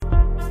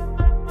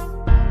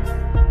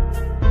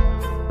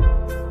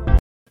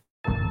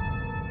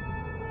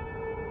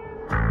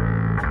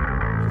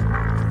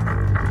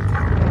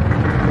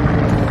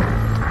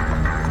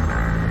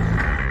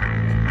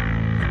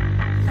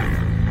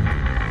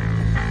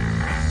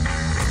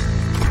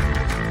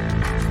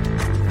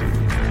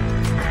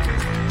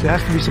There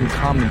has to be some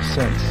common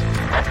sense.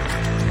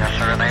 Yes,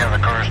 sir. They have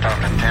the car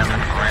stopped at 10th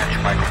and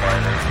Ranch, Michael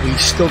Byler. We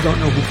still don't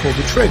know who pulled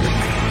the trigger.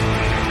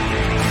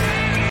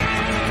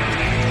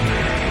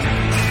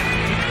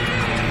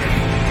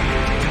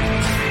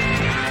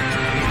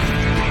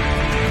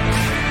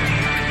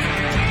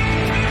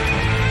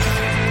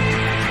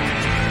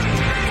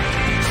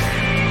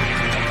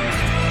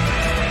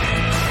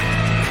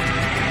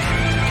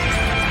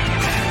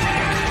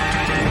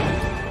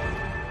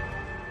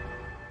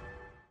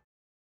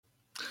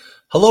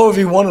 Hello,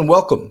 everyone, and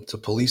welcome to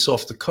Police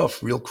Off the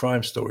Cuff, Real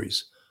Crime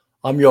Stories.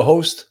 I'm your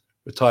host,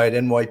 retired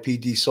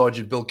NYPD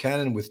Sergeant Bill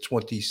Cannon with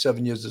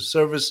 27 years of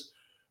service,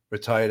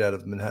 retired out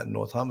of Manhattan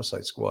North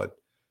Homicide Squad.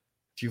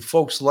 If you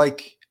folks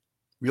like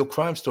real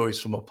crime stories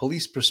from a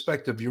police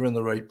perspective, you're in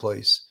the right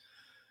place.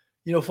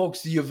 You know,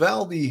 folks, the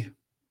Uvalde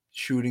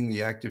shooting,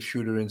 the active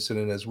shooter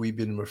incident, as we've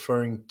been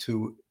referring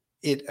to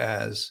it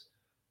as,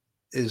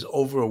 is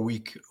over a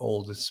week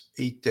old. It's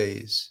 8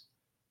 days.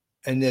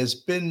 And there's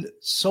been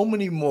so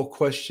many more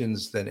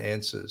questions than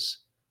answers.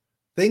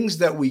 Things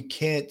that we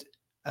can't,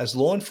 as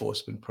law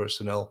enforcement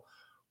personnel,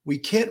 we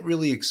can't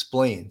really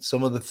explain.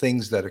 Some of the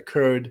things that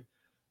occurred,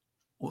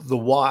 the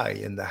why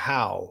and the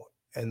how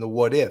and the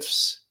what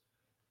ifs.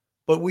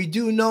 But we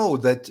do know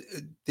that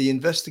the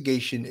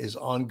investigation is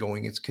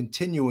ongoing. It's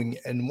continuing.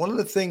 And one of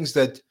the things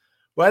that,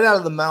 right out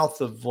of the mouth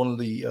of one of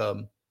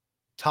the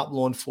top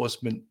law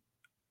enforcement,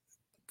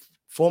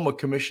 former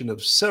commissioner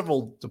of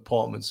several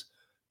departments,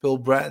 Bill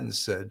Bratton,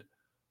 said,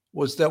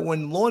 was that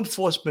when law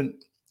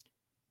enforcement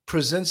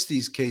presents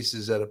these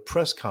cases at a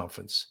press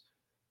conference,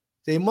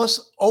 they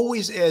must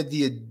always add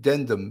the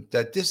addendum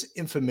that this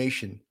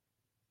information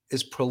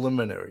is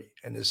preliminary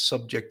and is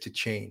subject to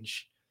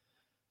change.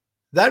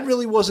 That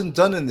really wasn't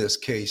done in this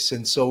case.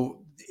 And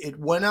so it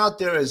went out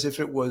there as if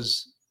it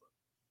was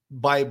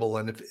Bible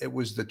and if it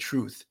was the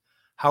truth.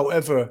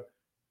 However,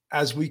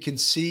 as we can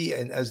see,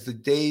 and as the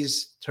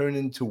days turn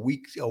into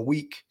a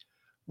week,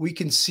 we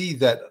can see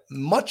that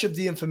much of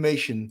the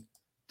information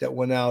that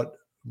went out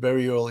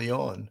very early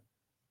on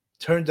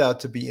turned out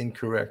to be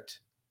incorrect,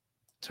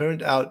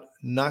 turned out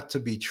not to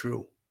be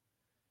true.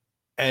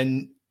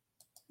 And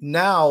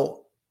now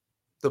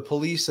the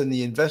police and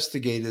the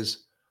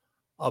investigators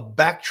are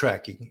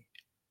backtracking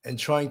and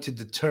trying to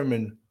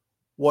determine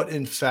what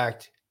in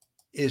fact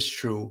is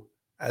true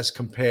as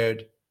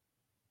compared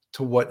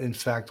to what in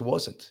fact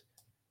wasn't.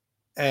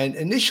 And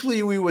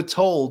initially we were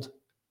told,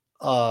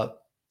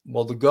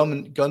 the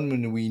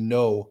gunman we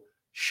know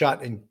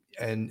shot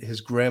and his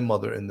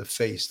grandmother in the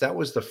face. That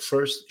was the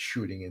first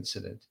shooting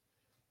incident.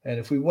 And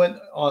if we went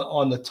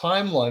on the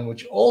timeline,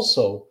 which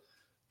also,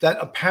 that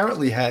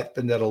apparently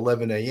happened at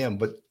 11 a.m.,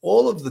 but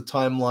all of the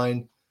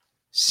timeline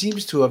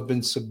seems to have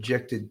been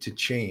subjected to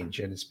change,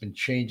 and it's been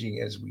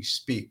changing as we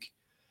speak.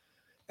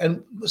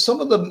 And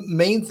some of the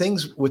main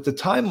things with the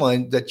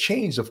timeline that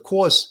changed, of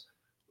course,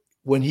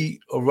 when he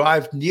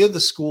arrived near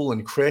the school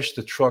and crashed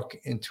the truck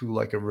into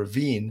like a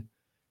ravine,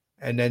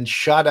 and then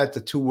shot at the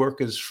two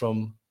workers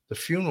from the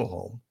funeral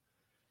home,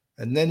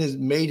 and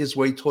then made his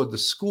way toward the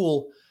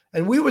school.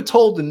 And we were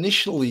told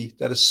initially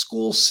that a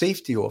school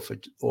safety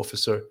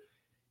officer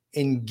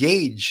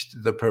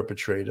engaged the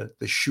perpetrator,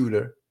 the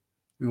shooter.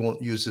 We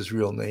won't use his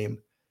real name.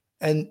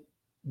 And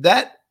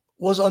that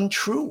was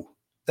untrue.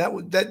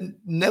 That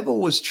never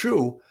was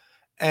true.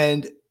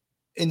 And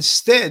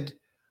instead,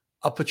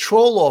 a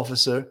patrol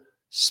officer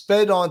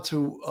sped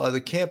onto the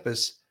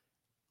campus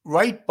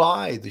right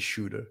by the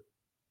shooter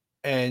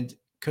and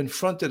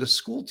confronted a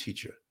school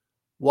teacher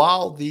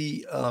while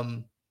the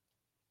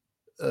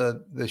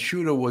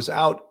shooter was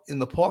out in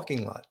the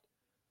parking lot.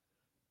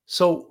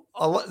 So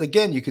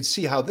again, you could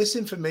see how this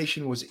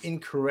information was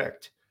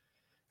incorrect.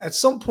 At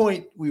some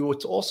point, we were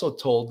also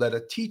told that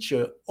a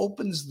teacher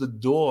opens the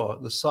door,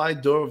 the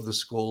side door of the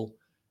school,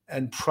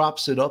 and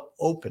props it up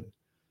open.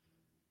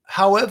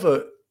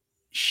 However,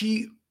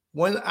 she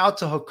went out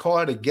to her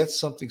car to get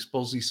something,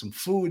 supposedly some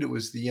food. It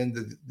was the end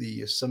of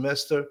the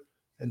semester,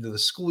 end of the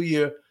school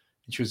year,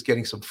 and she was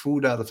getting some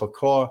food out of her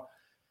car.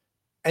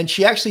 And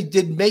she actually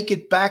did make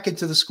it back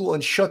into the school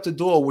and shut the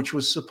door, which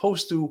was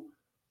supposed to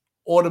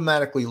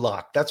automatically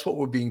lock. That's what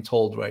we're being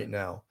told right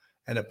now.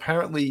 And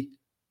apparently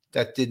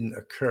that didn't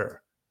occur.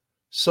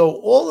 So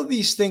all of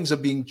these things are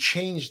being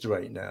changed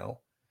right now.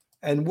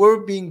 And we're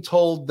being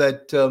told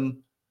that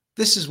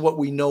this is what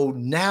we know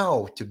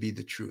now to be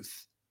the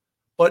truth.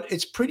 But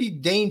it's pretty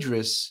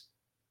dangerous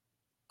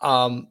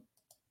to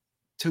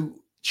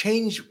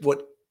change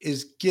what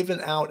is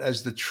given out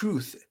as the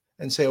truth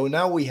and say, oh,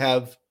 now we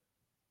have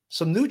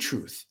some new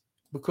truth,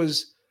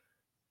 because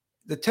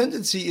the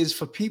tendency is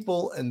for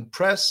people and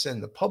press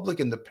and the public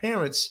and the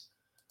parents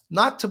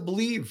not to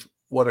believe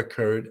what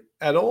occurred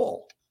at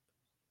all.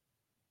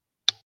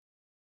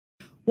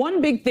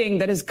 One big thing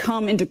that has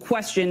come into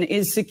question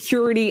is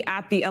security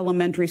at the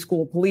elementary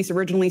school. Police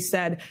originally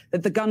said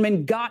that the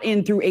gunman got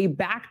in through a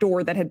back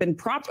door that had been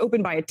propped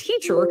open by a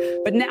teacher,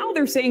 but now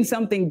they're saying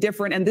something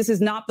different, and this is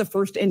not the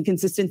first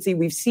inconsistency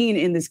we've seen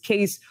in this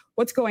case.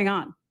 What's going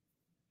on?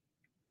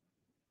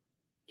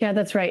 Yeah,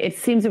 that's right. It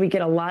seems that we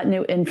get a lot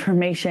new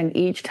information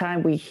each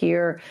time we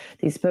hear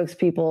these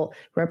spokespeople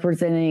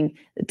representing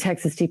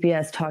Texas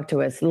DPS talk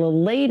to us. The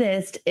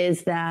latest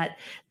is that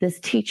this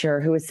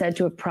teacher who was said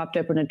to have propped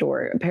open a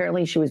door,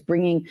 apparently she was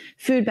bringing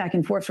food back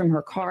and forth from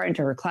her car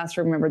into her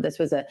classroom. Remember, this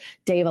was a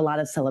day of a lot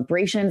of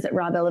celebrations at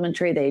Robb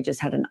Elementary. They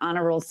just had an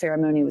honor roll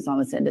ceremony. It was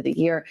almost the end of the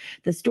year.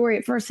 The story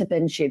at first had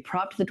been she had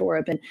propped the door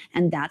open,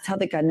 and that's how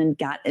the gunman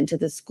got into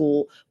the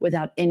school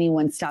without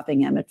anyone stopping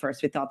him. At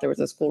first, we thought there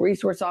was a school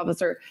resource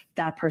officer.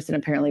 That person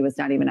apparently was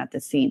not even at the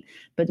scene.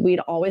 But we'd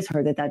always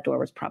heard that that door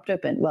was propped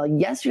open. Well,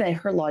 yesterday,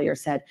 her lawyer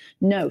said,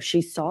 no,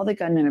 she saw the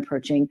gunman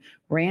approaching,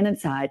 ran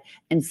inside,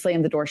 and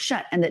slammed the door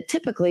shut. And that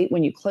typically,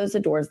 when you close the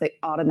doors, they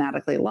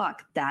automatically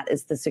lock. That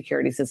is the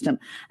security system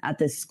at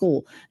this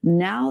school.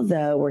 Now,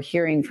 though, we're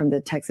hearing from the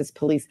Texas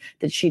police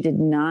that she did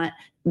not.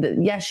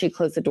 Yes, she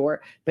closed the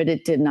door, but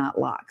it did not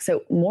lock.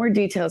 So more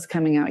details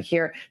coming out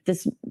here.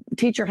 This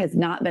teacher has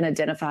not been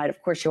identified.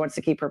 Of course, she wants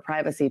to keep her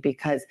privacy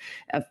because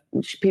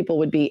people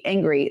would be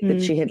angry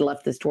that she had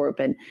left this door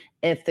open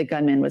if the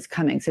gunman was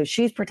coming. So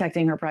she's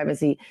protecting her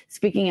privacy,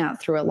 speaking out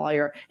through a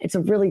lawyer. It's a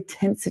really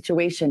tense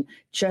situation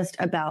just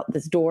about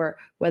this door,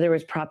 whether it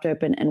was propped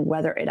open and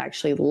whether it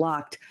actually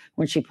locked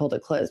when she pulled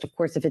it closed. Of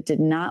course, if it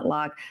did not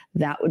lock,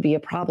 that would be a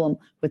problem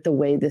with the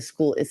way the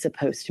school is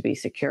supposed to be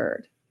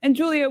secured. And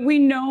Julia, we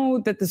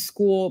know that the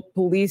school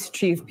police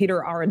chief,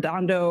 Peter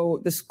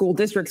Arredondo, the school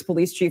district's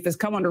police chief, has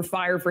come under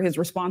fire for his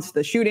response to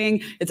the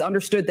shooting. It's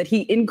understood that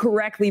he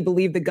incorrectly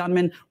believed the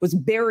gunman was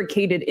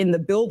barricaded in the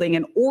building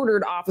and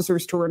ordered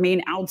officers to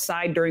remain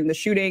outside during the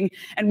shooting.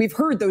 And we've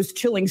heard those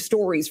chilling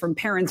stories from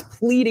parents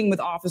pleading with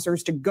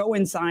officers to go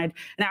inside.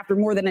 And after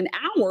more than an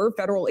hour,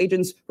 federal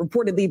agents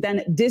reportedly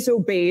then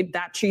disobeyed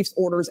that chief's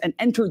orders and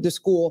entered the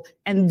school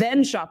and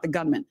then shot the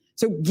gunman.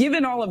 So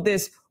given all of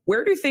this,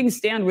 where do things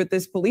stand with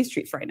this police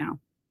chief right now?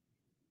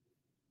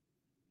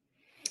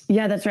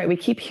 Yeah, that's right. We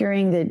keep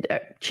hearing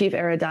that Chief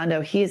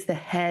Arredondo, he is the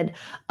head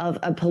of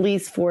a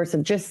police force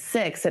of just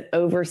 6 that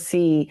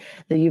oversee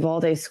the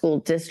Uvalde School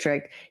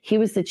District. He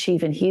was the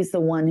chief, and he's the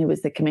one who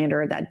was the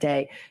commander that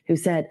day who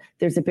said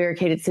there's a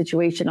barricaded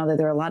situation, although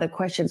there are a lot of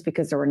questions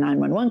because there were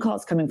 911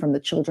 calls coming from the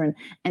children,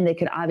 and they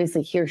could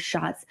obviously hear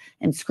shots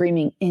and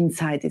screaming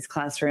inside these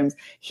classrooms.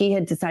 He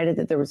had decided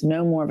that there was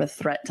no more of a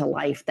threat to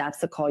life. That's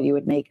the call you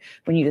would make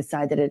when you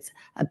decide that it's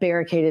a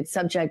barricaded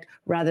subject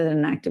rather than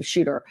an active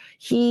shooter.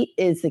 He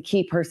is the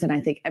key person.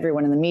 I think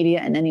everyone in the media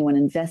and anyone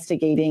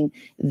investigating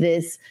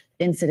this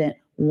incident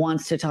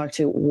wants to talk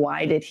to.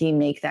 Why did he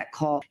make that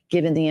call,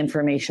 given the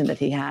information that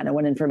he had? And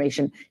what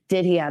information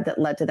did he have that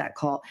led to that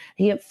call?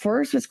 He at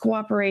first was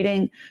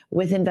cooperating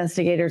with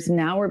investigators.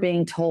 Now we're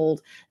being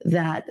told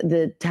that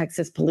the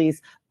Texas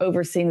police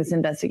overseeing this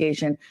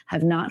investigation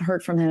have not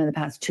heard from him in the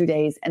past 2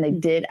 days, and they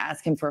did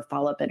ask him for a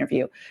follow-up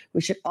interview.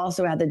 We should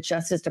also add the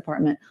Justice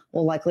Department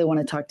will likely want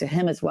to talk to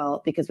him as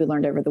well, because we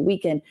learned over the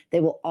weekend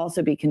they will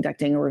also be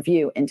conducting a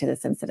review into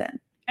this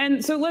incident.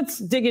 And so let's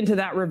dig into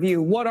that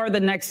review. What are the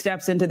next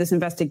steps into this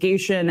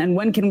investigation, and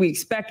when can we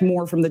expect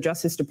more from the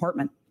Justice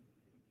Department?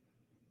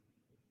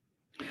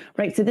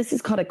 Right. So this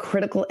is called a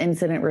critical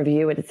incident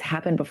review. It has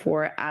happened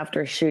before,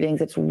 after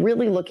shootings. It's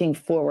really looking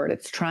forward.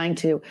 It's trying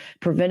to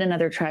prevent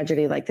another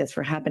tragedy like this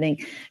from happening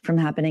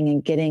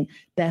and getting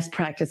best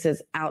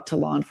practices out to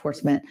law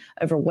enforcement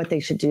over what they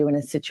should do in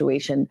a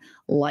situation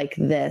like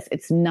this.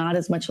 It's not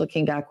as much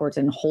looking backwards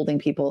and holding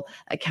people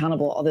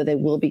accountable, although they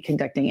will be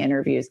conducting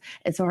interviews.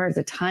 As far as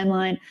the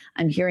timeline,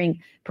 I'm hearing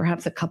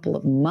perhaps a couple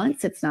of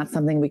months. It's not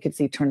something we could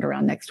see turned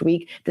around next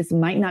week. This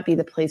might not be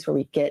the place where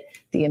we get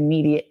the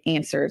immediate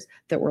answers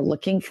that we're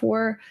looking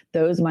for.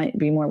 Those might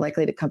be more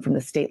likely to come from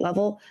the state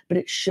level, but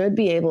it should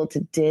be able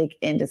to dig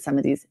into some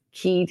of these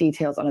key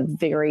details on a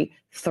very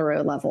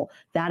thorough level.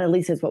 That at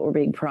least is what we're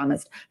being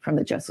promised from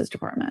the Justice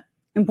Department.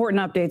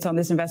 Important updates on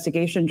this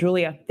investigation.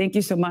 Julia, thank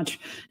you so much.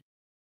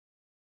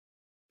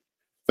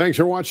 Thanks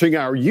for watching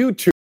our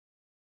YouTube.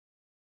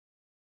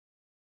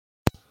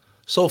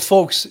 So,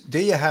 folks,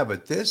 there you have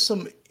it. There's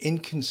some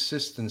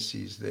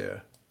inconsistencies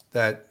there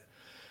that,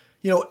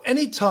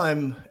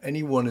 anytime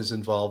anyone is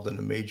involved in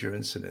a major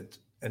incident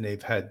and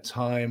they've had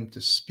time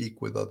to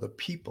speak with other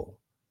people,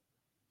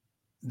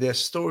 their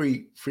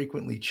story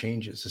frequently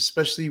changes,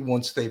 especially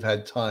once they've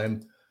had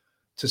time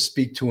to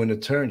speak to an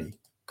attorney.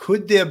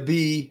 Could there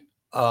be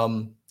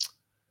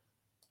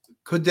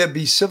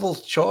civil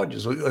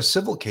charges or a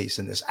civil case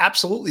in this?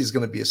 Absolutely, is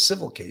going to be a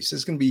civil case.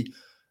 There's going to be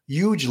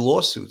huge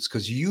lawsuits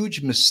because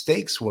huge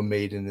mistakes were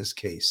made in this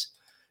case,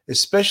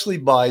 especially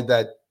by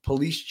that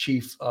police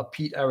chief,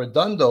 Pete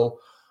Arredondo,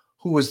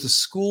 who was the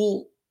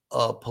school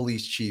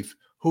police chief,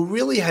 who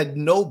really had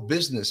no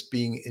business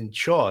being in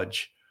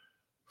charge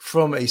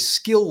from a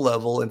skill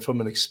level and from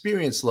an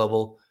experience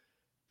level,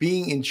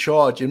 being in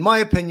charge, in my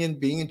opinion,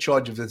 being in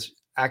charge of this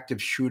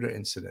active shooter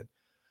incident.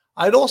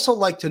 I'd also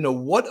like to know,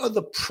 what are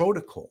the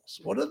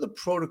protocols? What are the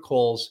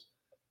protocols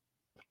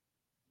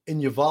in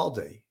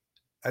Uvalde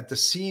at the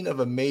scene of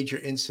a major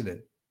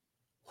incident?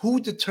 Who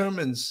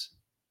determines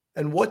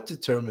and what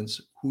determines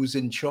who's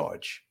in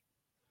charge?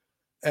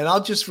 and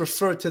I'll just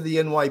refer to the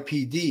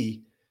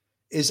NYPD,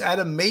 is at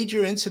a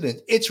major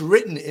incident. It's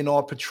written in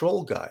our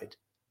patrol guide.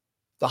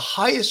 The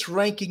highest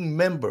ranking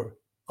member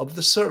of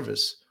the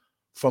service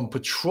from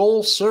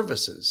patrol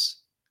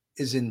services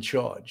is in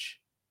charge,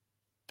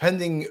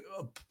 pending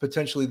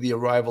potentially the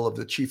arrival of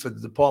the chief of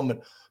the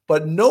department.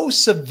 But no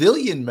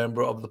civilian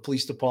member of the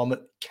police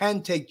department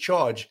can take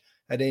charge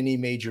at any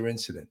major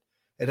incident.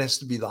 It has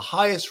to be the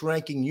highest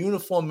ranking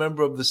uniformed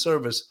member of the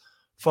service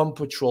from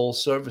patrol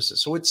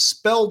services. So it's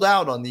spelled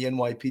out on the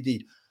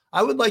NYPD.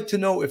 I would like to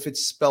know if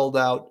it's spelled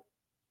out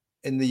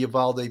in the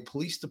Uvalde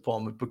Police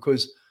Department,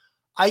 because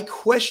I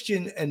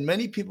question, and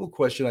many people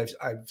question,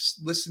 I've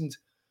listened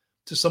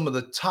to some of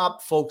the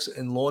top folks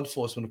in law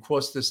enforcement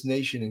across this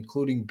nation,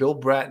 including Bill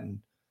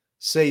Bratton,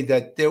 say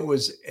that there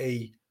was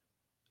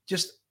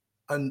just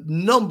a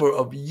number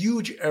of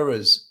huge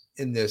errors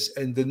in this.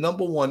 And the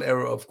number one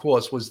error, of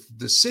course, was the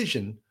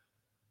decision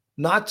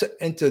not to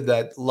enter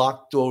that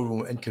locked door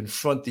room and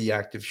confront the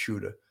active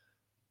shooter.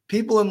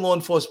 People in law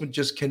enforcement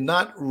just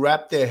cannot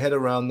wrap their head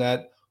around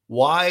that,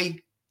 why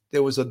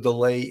there was a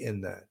delay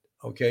in that,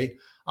 okay?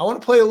 I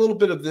want to play a little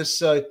bit of this.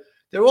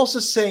 They're also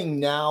saying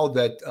now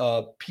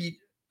that Pete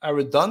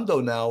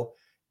Arredondo now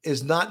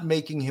is not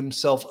making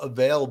himself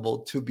available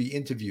to be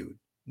interviewed.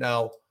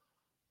 Now,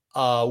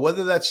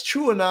 whether that's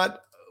true or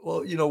not,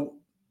 well,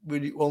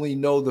 we only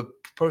know the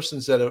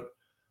persons that are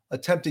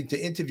attempting to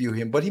interview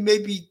him, but he may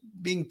be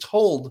being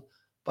told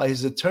by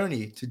his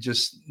attorney to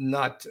just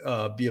not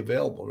be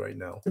available right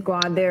now.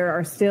 God, there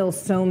are still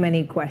so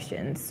many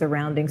questions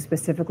surrounding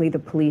specifically the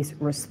police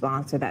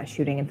response to that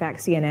shooting. In fact,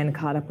 CNN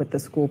caught up with the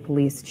school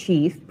police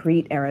chief,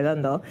 Pete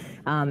Arredondo,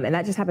 and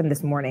that just happened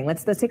this morning.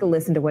 Let's take a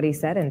listen to what he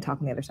said and talk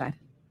on the other side.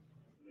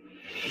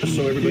 Just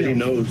so everybody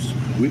knows,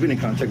 we've been in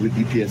contact with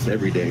DPS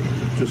every day,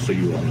 just so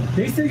you all know.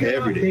 They say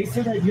every day. They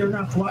say that you're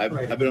not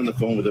cooperating. I've been on the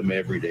phone with them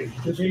every day.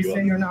 They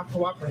say you're not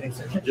cooperating.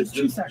 So just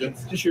 2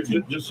 seconds.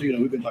 Just so you know,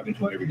 we've been talking to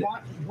them every day.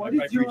 What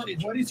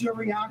is your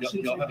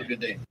reaction? Y'all have a good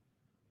day.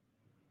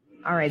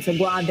 All right, so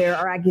Guad, there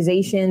are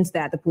accusations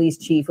that the police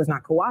chief was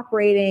not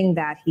cooperating,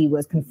 that he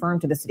was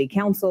confirmed to the city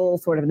council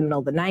sort of in the middle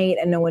of the night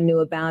and no one knew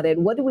about it.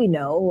 What do we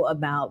know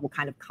about what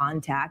kind of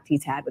contact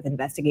he's had with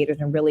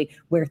investigators and really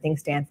where things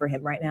stand for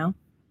him right now?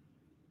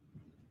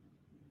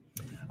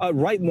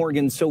 Right,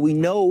 Morgan. So we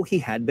know he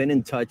had been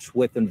in touch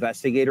with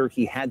investigators.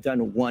 He had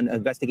done one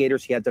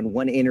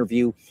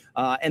interview.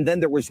 And then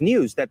there was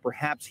news that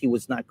perhaps he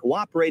was not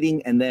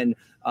cooperating. And then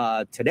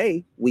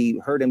today we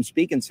heard him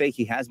speak and say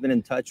he has been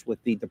in touch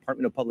with the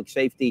Department of Public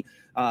Safety,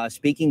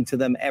 speaking to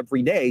them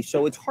every day.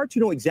 So it's hard to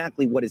know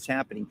exactly what is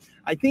happening.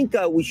 I think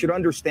we should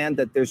understand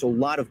that there's a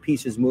lot of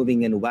pieces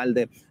moving in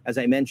Uvalde. As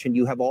I mentioned,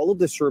 you have all of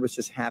the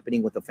services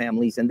happening with the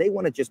families, and they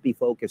want to just be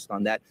focused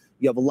on that.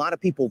 You have a lot of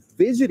people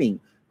visiting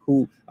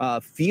who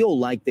feel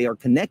like they are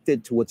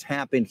connected to what's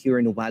happened here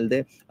in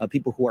Uvalde,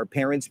 people who are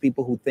parents,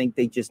 people who think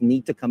they just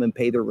need to come and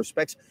pay their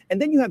respects.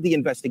 And then you have the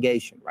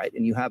investigation, right?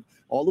 And you have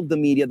all of the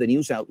media, the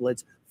news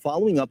outlets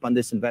following up on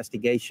this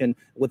investigation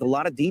with a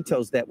lot of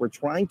details that we're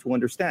trying to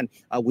understand.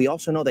 We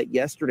also know that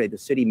yesterday the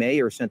city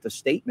mayor sent a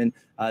statement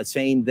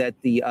saying that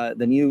the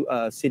new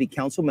city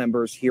council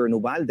members here in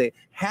Uvalde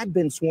had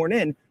been sworn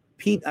in,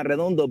 Pete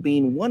Arredondo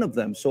being one of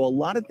them. So a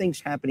lot of things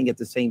happening at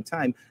the same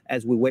time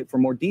as we wait for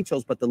more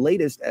details. But the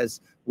latest,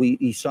 as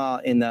we saw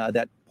in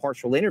that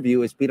partial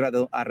interview, is Pete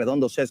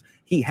Arredondo says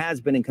he has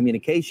been in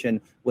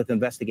communication with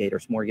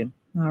investigators, Morgan.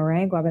 All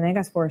right, Guad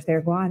Venegas for us there.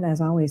 Guad,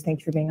 as always,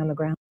 thanks for being on the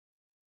ground.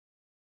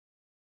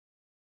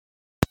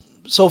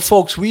 So,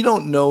 folks, we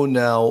don't know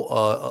now,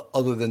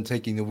 other than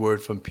taking the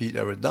word from Pete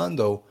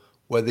Arredondo,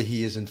 whether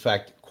he is in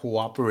fact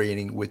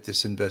cooperating with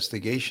this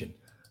investigation.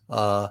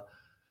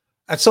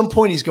 At some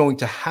point, he's going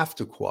to have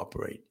to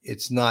cooperate.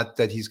 It's not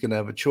that he's going to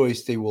have a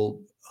choice. They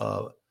will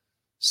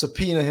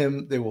subpoena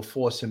him. They will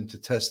force him to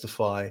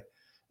testify.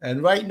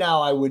 And right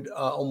now, I would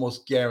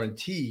almost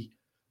guarantee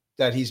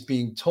that he's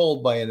being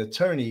told by an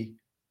attorney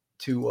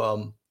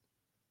to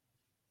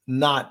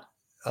not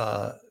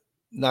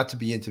to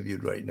be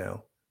interviewed right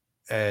now.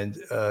 And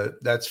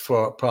that's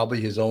for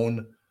probably his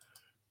own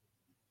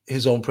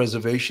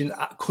preservation.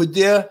 Could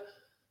there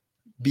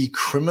be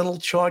criminal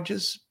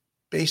charges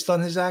based on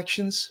his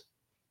actions?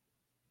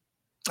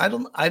 I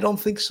don't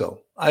think so.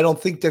 I don't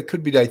think there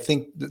could be. I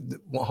think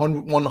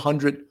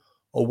 100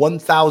 or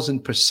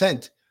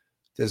 1,000%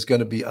 there's going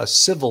to be a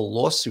civil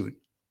lawsuit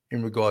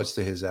in regards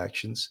to his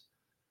actions.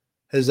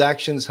 His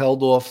actions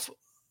held off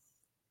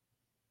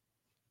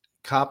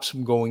cops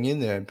from going in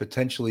there and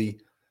potentially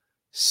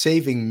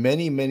saving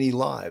many, many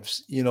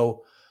lives.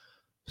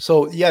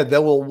 So yeah,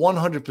 there will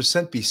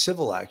 100% be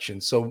civil action.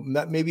 So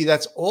maybe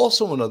that's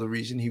also another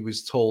reason he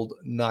was told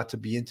not to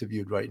be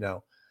interviewed right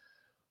now.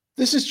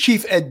 This is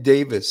Chief Ed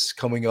Davis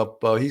coming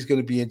up. He's going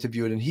to be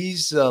interviewed, and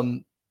he's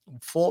the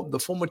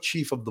former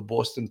chief of the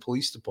Boston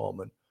Police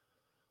Department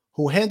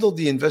who handled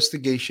the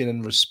investigation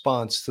and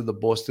response to the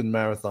Boston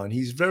Marathon.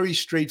 He's very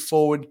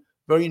straightforward,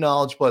 very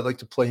knowledgeable. I'd like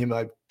to play him.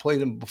 I've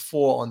played him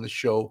before on the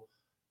show.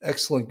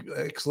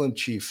 Excellent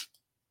chief.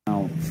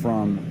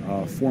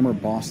 From former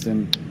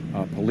Boston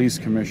Police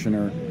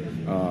Commissioner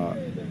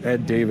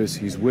Ed Davis.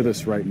 He's with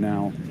us right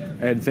now.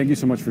 Ed, thank you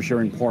so much for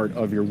sharing part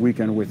of your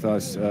weekend with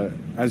us.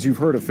 As you've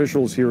heard,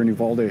 officials here in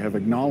Uvalde have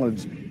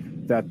acknowledged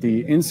that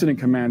the incident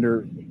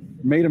commander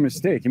made a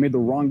mistake. He made the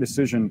wrong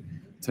decision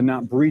to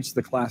not breach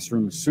the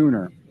classroom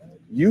sooner.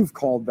 You've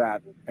called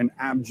that an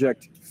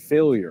abject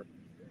failure.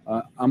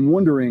 I'm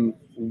wondering,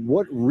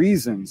 what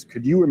reasons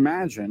could you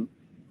imagine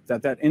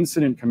that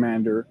incident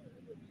commander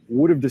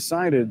would have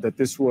decided that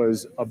this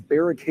was a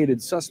barricaded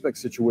suspect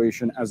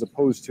situation as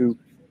opposed to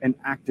an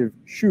active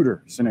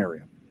shooter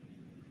scenario?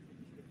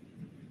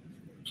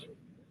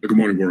 Good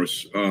morning,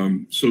 Boris.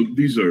 So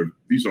these are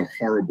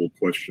horrible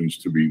questions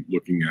to be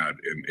looking at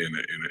in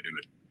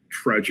a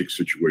tragic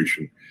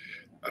situation.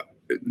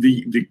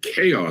 The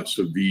chaos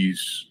of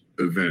these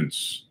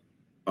events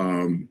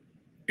and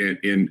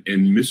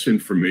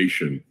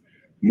misinformation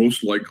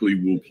most likely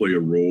will play a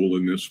role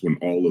in this when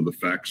all of the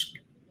facts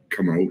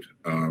come out.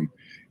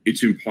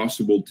 It's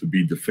impossible to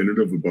be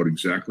definitive about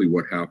exactly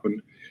what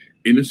happened.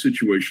 In a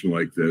situation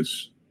like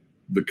this,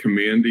 the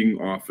commanding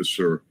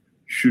officer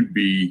should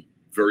be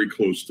very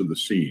close to the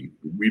scene.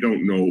 We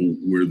don't know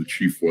where the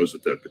chief was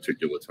at that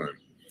particular time.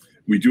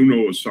 We do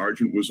know a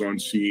sergeant was on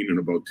scene in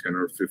about 10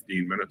 or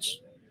 15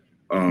 minutes.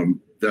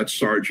 That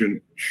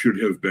sergeant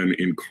should have been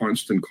in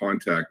constant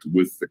contact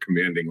with the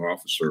commanding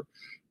officer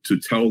to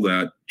tell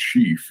that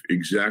chief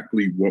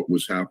exactly what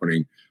was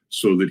happening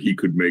so that he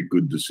could make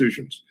good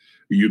decisions.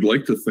 You'd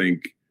like to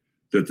think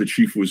that the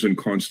chief was in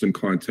constant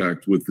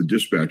contact with the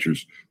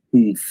dispatchers,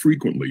 who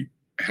frequently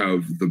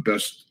have the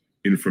best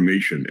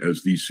information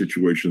as these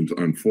situations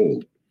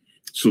unfold,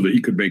 so that he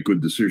could make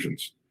good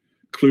decisions.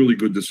 Clearly,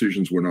 good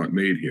decisions were not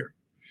made here.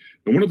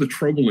 And one of the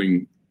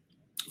troubling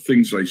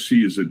things I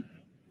see is that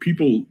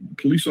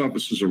police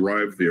officers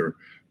arrived there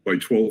by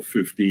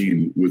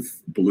 12:15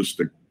 with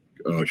ballistic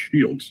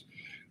shields.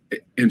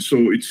 And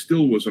so it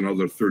still was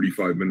another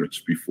 35 minutes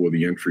before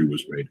the entry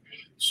was made.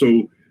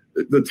 So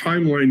the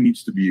timeline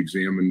needs to be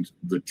examined.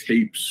 The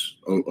tapes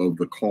of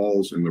the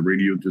calls and the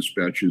radio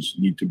dispatches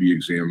need to be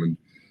examined.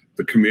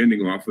 The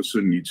commanding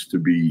officer needs to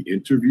be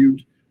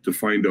interviewed to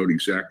find out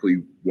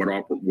exactly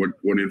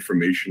what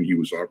information he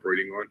was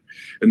operating on.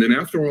 And then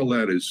after all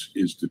that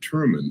is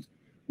determined,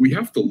 we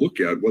have to look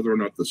at whether or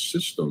not the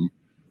system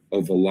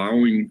of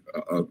allowing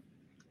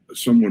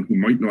someone who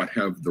might not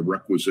have the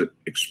requisite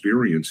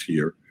experience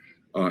here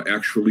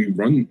actually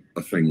run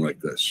a thing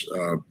like this.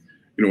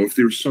 If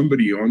there's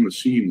somebody on the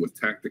scene with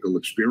tactical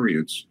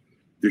experience,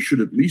 there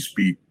should at least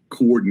be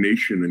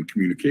coordination and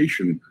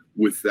communication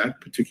with that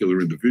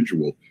particular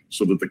individual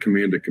so that the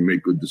commander can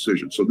make good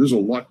decisions. So there's a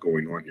lot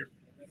going on here.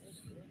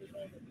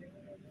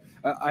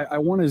 I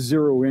want to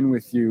zero in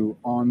with you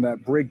on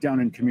that breakdown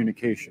in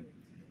communication,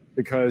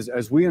 because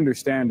as we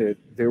understand it,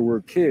 there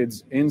were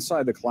kids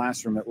inside the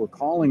classroom that were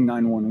calling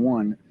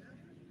 911,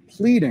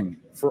 pleading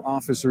for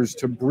officers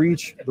to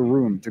breach the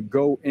room, to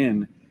go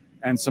in,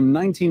 and some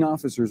 19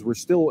 officers were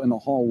still in the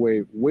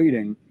hallway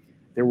waiting.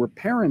 There were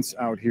parents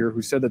out here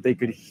who said that they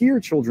could hear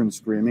children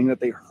screaming, that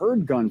they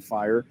heard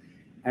gunfire,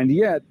 and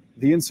yet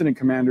the incident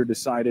commander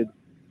decided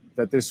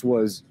that this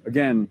was,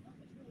 again,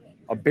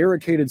 a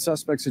barricaded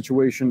suspect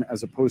situation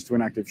as opposed to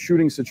an active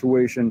shooting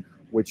situation,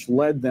 which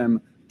led them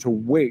to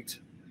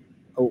wait.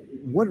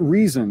 What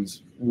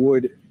reasons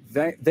would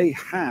they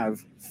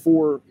have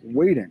for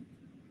waiting?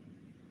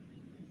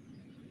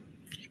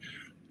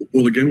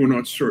 Well, again, we're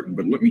not certain,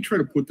 but let me try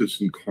to put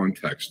this in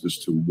context as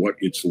to what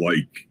it's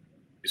like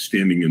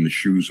standing in the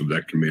shoes of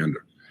that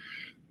commander.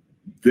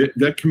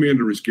 That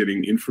commander is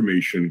getting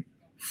information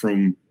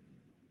from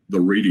the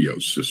radio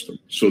system.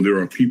 So there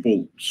are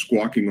people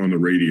squawking on the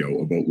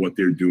radio about what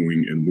they're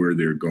doing and where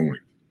they're going.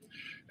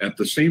 At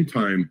the same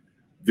time,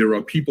 there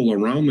are people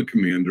around the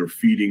commander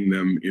feeding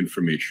them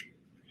information.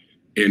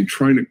 And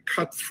trying to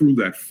cut through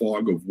that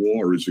fog of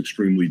war is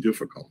extremely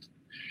difficult.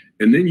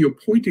 And then you're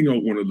pointing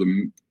out one of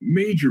the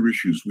major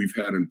issues we've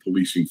had in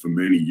policing for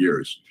many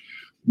years,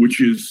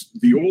 which is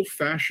the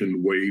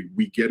old-fashioned way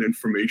we get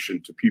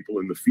information to people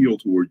in the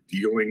field who are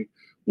dealing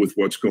with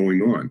what's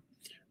going on.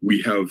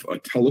 We have a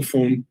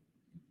telephone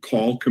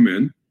call come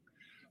in,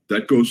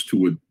 that goes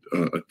to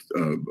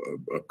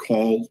a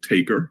call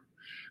taker,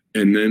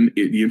 and then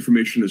the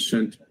information is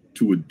sent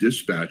to a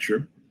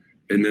dispatcher,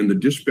 and then the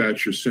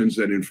dispatcher sends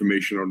that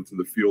information out into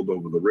the field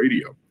over the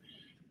radio.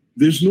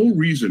 There's no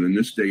reason in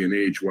this day and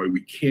age why we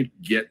can't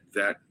get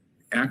that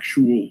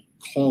actual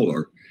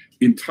caller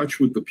in touch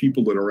with the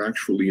people that are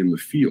actually in the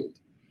field.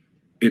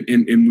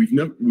 And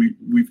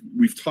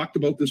we've talked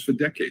about this for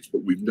decades,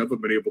 but we've never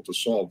been able to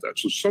solve that.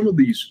 So some of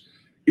these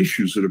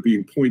issues that are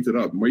being pointed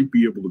out might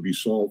be able to be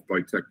solved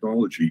by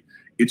technology.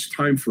 It's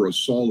time for a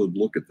solid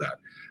look at that.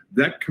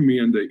 That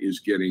commander is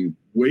getting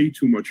way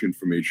too much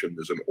information.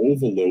 There's an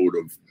overload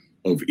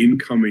of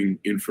incoming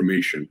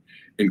information.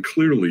 And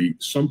clearly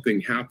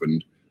something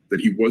happened that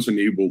he wasn't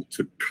able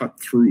to cut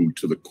through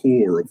to the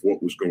core of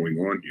what was going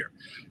on here.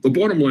 The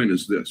bottom line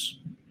is this: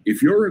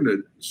 if you're in a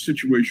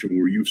situation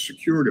where you've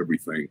secured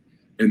everything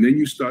and then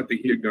you start to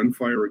hear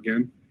gunfire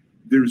again,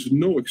 there's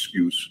no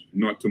excuse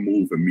not to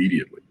move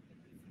immediately.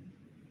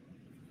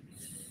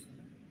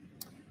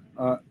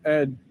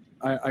 Ed,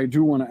 I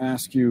do want to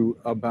ask you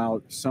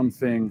about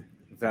something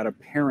that a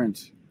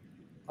parent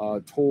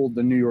told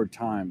the New York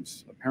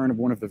Times, a parent of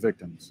one of the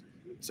victims.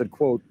 Said,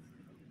 quote,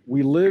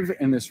 "We live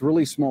in this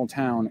really small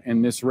town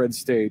in this red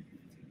state,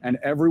 and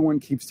everyone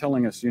keeps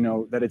telling us,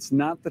 that it's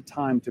not the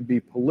time to be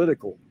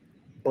political,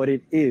 but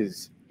it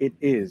is. It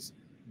is.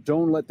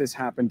 Don't let this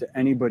happen to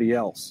anybody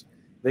else."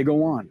 They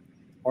go on.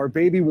 "Our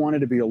baby wanted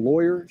to be a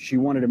lawyer. She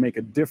wanted to make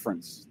a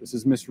difference." This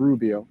is Miss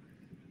Rubio,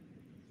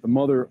 the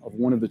mother of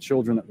one of the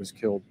children that was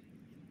killed.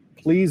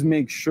 "Please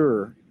make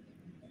sure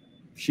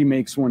she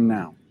makes one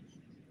now."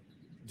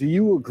 Do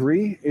you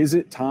agree? Is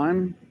it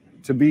time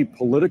to be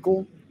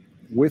political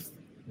with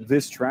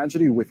this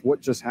tragedy, with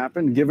what just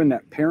happened, given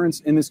that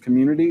parents in this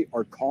community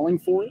are calling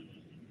for it?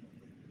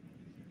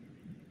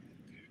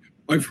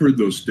 I've heard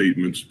those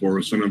statements,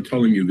 Boris, and I'm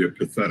telling you they're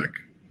pathetic.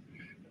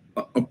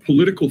 A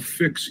political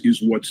fix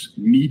is what's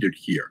needed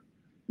here.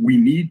 We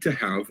need to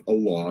have a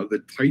law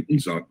that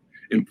tightens up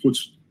and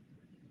puts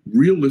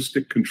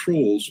realistic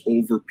controls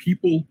over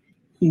people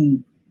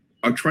who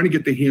are trying to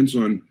get their hands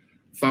on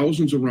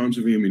thousands of rounds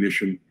of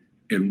ammunition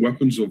and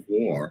weapons of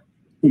war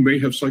who may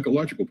have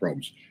psychological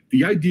problems.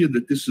 The idea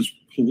that this is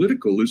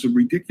political is a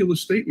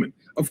ridiculous statement.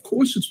 Of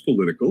course it's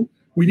political.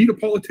 We need a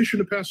politician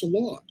to pass a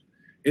law.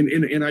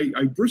 And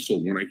I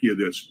bristle when I hear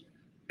this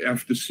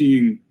after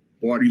seeing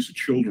bodies of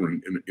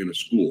children in a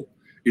school.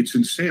 It's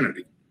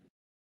insanity.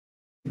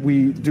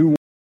 We do.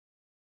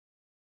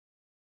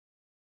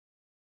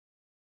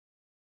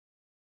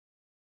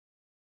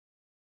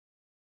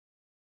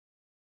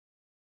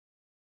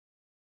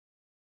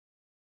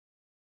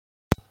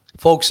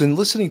 Folks, in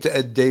listening to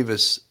Ed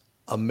Davis,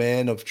 a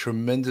man of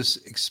tremendous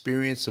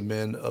experience, a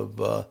man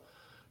of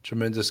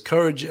tremendous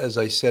courage, as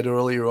I said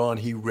earlier on,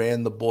 he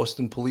ran the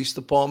Boston Police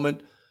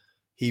Department.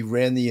 He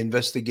ran the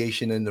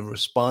investigation and the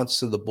response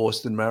to the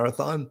Boston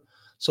Marathon.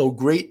 So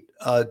great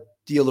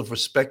deal of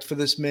respect for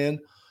this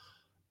man.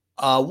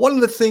 One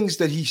of the things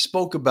that he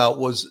spoke about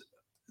was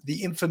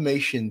the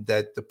information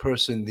that the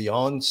person, the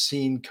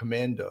on-scene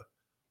commander,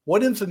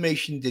 what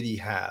information did he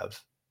have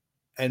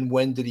and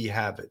when did he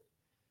have it?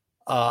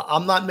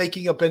 I'm not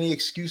making up any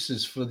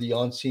excuses for the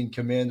on-scene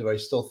commander. I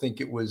still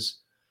think it was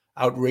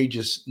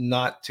outrageous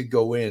not to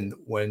go in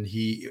when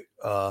he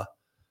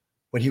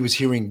was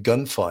hearing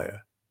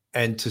gunfire,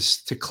 and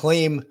to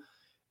claim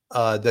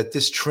that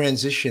this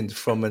transitioned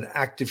from an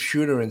active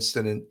shooter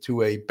incident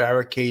to a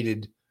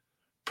barricaded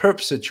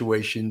perp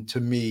situation, to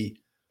me,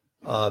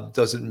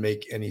 doesn't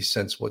make any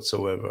sense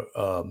whatsoever.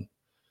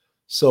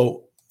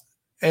 So,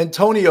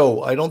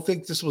 Antonio, I don't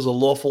think this was a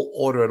lawful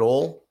order at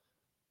all.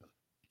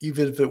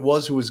 Even if it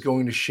was, who was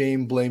going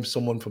to blame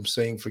someone from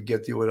saying,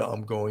 "Forget the order,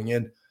 I'm going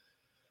in."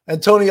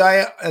 Antonio,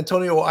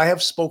 I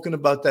have spoken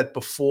about that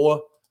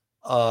before.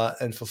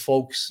 And for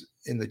folks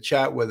in the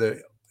chat,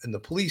 whether in the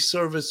police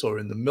service or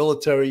in the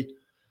military,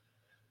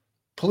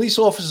 police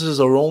officers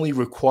are only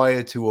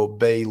required to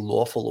obey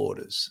lawful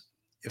orders.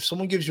 If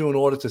someone gives you an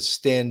order to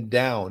stand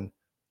down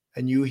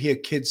and you hear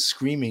kids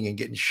screaming and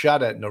getting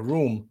shot at in a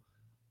room,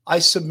 I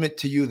submit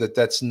to you that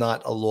that's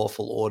not a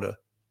lawful order.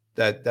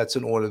 That's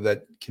an order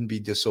that can be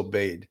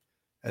disobeyed,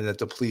 and that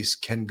the police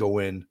can go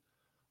in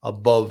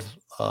above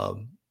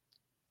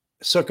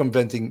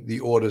circumventing the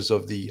orders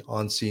of the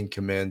on-scene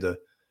commander,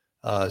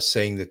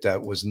 saying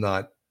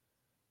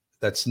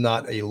that's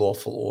not a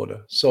lawful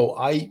order. So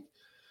I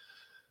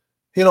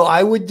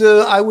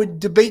would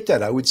debate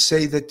that. I would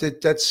say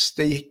that's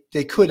they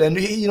could. And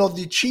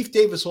the Chief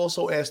Davis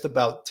also asked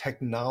about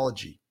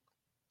technology,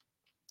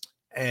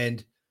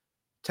 and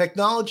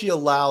technology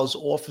allows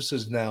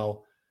officers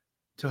now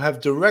to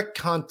have direct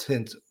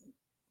contact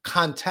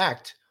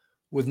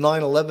with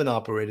 9/11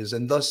 operators,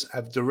 and thus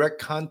have direct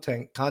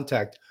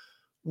contact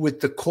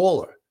with the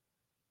caller,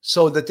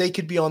 so that they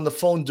could be on the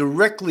phone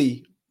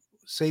directly.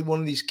 Say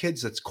one of these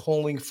kids that's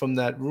calling from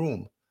that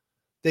room,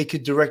 they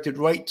could direct it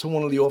right to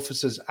one of the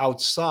officers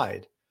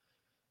outside.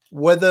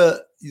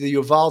 Whether the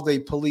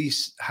Uvalde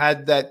police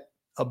had that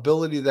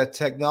ability, that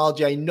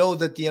technology, I know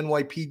that the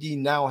NYPD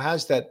now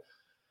has that.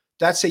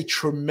 That's a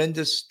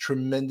tremendous,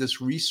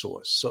 tremendous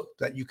resource, so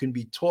that you can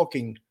be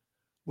talking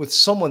with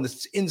someone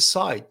that's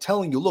inside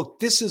telling you, look,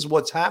 this is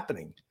what's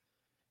happening.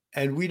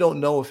 And we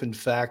don't know if, in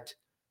fact,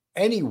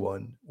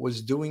 anyone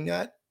was doing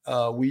that.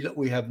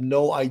 We have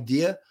no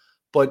idea.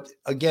 But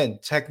again,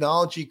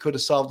 technology could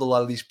have solved a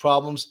lot of these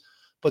problems.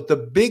 But the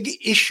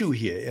big issue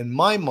here, in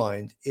my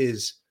mind,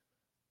 is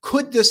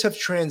could this have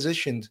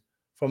transitioned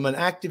from an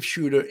active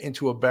shooter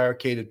into a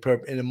barricaded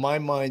perp? And in my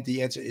mind,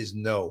 the answer is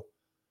no.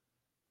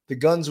 The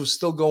guns were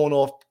still going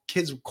off.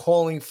 Kids were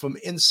calling from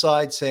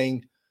inside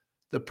saying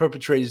the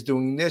perpetrator is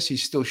doing this.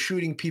 He's still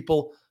shooting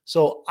people.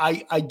 So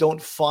I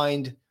don't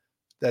find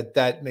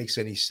that makes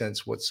any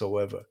sense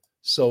whatsoever.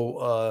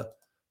 So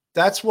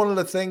that's one of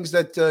the things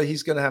that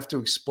he's going to have to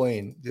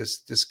explain,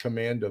 this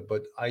commander.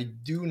 But I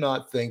do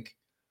not think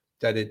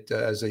that it,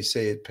 as they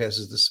say, it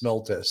passes the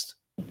smell test.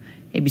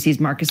 ABC's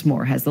Marcus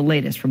Moore has the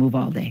latest from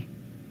Uvalde.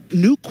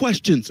 new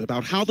questions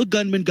about how the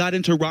gunman got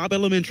into Robb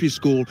Elementary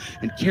School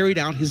and carried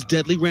out his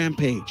deadly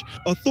rampage.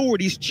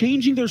 Authorities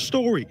changing their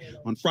story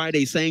on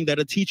Friday, saying that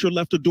a teacher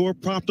left a door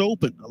propped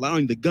open,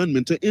 allowing the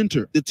gunman to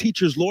enter. The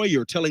teacher's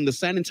lawyer telling the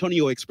San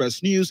Antonio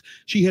Express News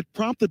she had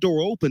propped the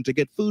door open to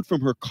get food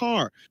from her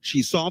car.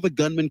 She saw the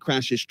gunman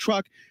crash his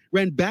truck,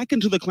 ran back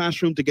into the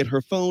classroom to get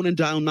her phone and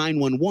dial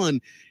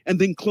 911, and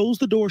then closed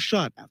the door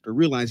shut after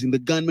realizing the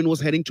gunman was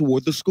heading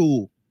toward the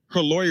school.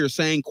 Her lawyer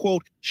saying,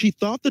 quote, she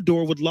thought the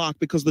door would lock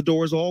because the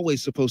door is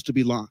always supposed to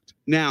be locked.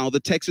 Now,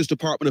 the Texas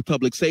Department of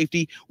Public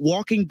Safety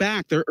walking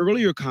back their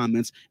earlier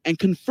comments and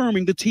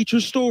confirming the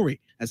teacher's story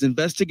as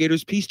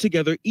investigators piece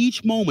together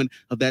each moment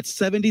of that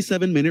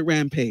 77-minute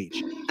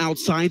rampage.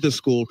 Outside the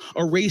school,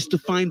 a race to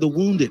find the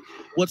wounded.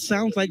 What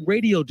sounds like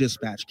radio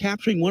dispatch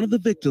capturing one of the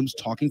victims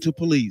talking to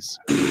police.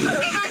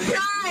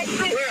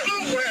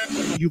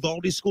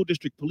 Uvalde School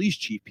District Police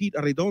Chief Pete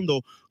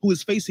Arredondo, who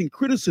is facing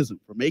criticism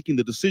for making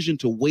the decision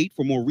to wait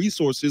for more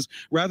resources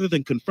rather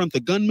than confront the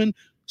gunman,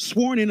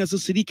 sworn in as a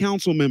city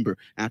council member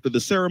after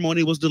the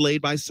ceremony was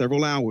delayed by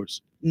several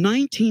hours.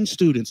 19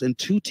 students and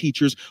 2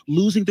 teachers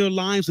losing their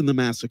lives in the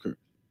massacre.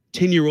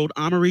 10-year-old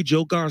Amerie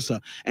Jo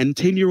Garza and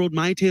 10-year-old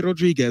Maite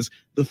Rodriguez,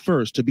 the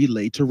first to be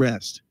laid to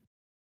rest.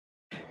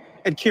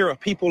 And Kira,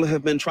 people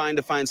have been trying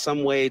to find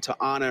some way to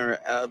honor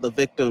the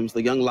victims,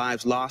 the young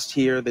lives lost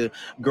here. The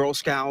Girl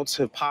Scouts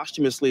have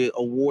posthumously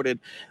awarded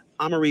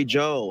Amerie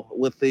Jo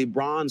with the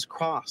Bronze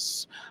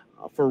Cross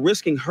for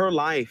risking her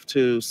life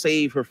to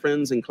save her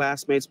friends and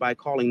classmates by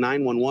calling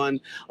 911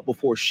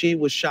 before she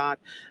was shot.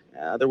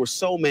 There were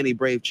so many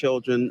brave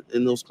children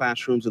in those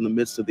classrooms in the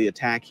midst of the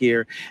attack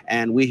here,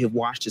 and we have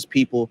watched as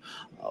people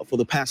for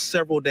the past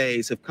several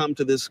days have come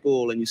to this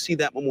school, and you see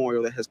that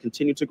memorial that has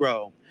continued to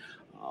grow.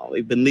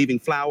 They've been leaving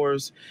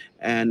flowers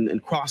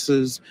and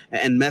crosses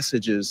and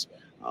messages,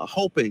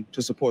 hoping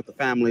to support the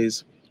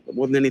families, but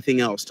more than anything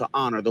else, to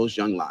honor those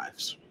young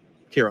lives.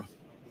 Kira.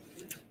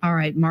 All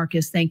right,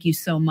 Marcus, thank you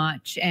so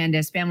much. And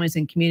as families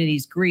and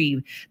communities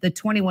grieve the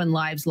 21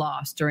 lives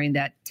lost during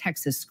that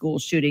Texas school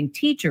shooting,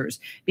 teachers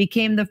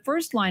became the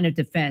first line of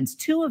defense,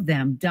 2 of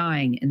them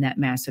dying in that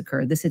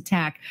massacre. This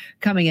attack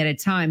coming at a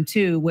time,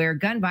 too, where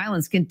gun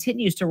violence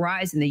continues to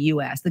rise in the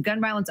U.S. The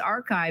Gun Violence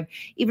Archive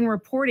even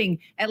reporting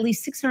at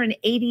least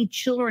 680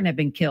 children have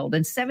been killed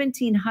and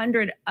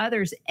 1,700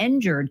 others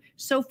injured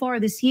so far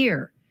this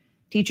year.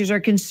 Teachers are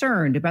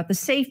concerned about the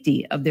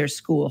safety of their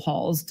school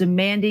halls,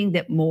 demanding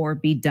that more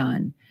be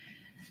done.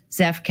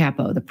 Zeph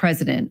Capo, the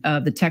president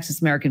of the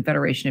Texas American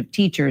Federation of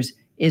Teachers,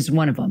 is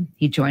one of them.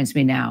 He joins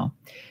me now.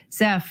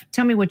 Zeph,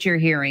 tell me what you're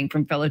hearing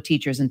from fellow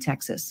teachers in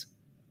Texas.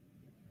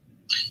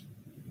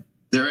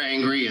 They're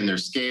angry and they're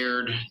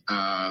scared.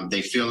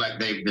 They feel like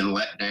they've been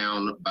let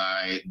down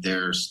by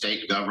their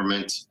state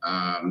government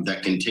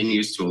that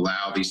continues to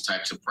allow these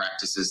types of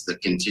practices,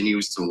 that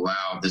continues to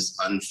allow this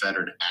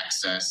unfettered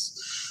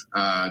access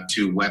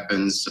to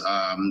weapons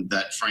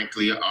that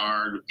frankly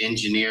are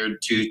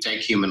engineered to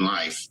take human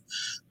life.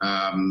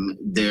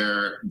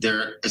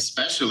 They're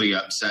especially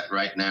upset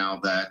right now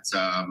that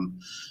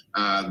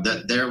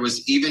that there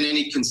was even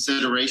any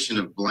consideration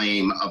of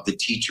blame of the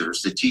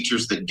teachers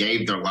that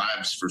gave their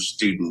lives for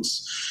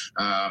students,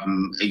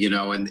 and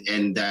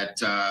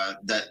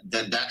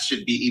that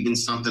should be even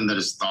something that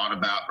is thought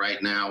about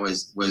right now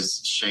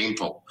was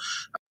shameful.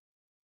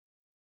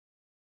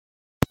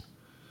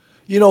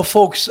 You know,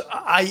 folks,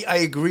 I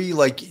agree.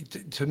 Like,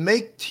 to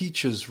make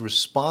teachers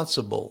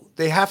responsible,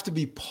 they have to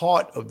be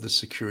part of the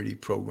security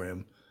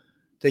program.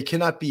 They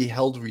cannot be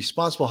held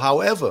responsible.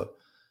 However,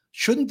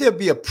 shouldn't there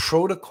be a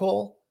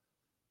protocol?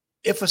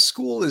 If a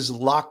school is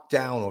locked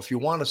down, or if you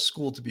want a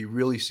school to be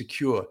really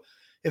secure,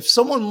 if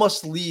someone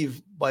must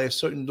leave by a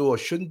certain door,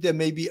 shouldn't there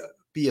maybe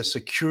be a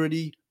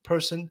security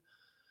person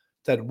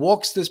that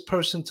walks this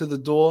person to the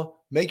door,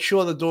 make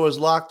sure the door is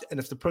locked, and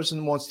if the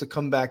person wants to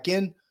come back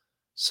in,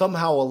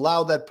 somehow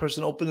allow that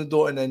person open the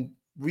door and then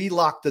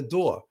relock the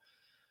door?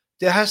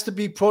 There has to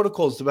be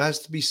protocols. There has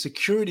to be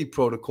security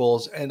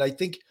protocols. And I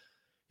think,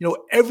 you know,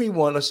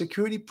 a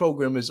security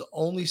program is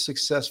only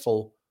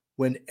successful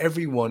when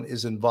everyone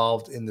is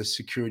involved in the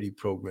security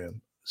program.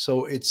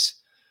 So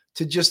it's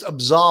to just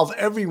absolve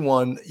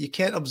everyone. You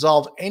can't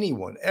absolve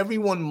anyone.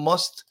 Everyone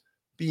must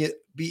be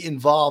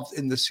involved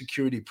in the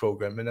security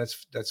program. And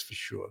that's for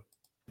sure.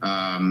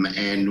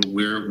 And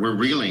we're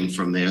reeling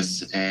from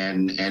this,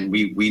 and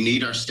we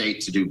need our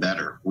state to do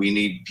better. We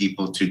need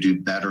people to do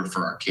better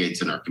for our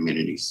kids and our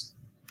communities.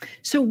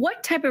 So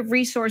what type of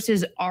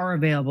resources are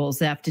available,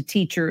 Zeph, to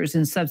teachers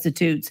and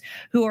substitutes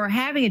who are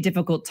having a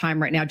difficult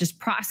time right now just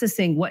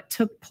processing what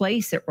took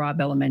place at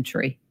Robb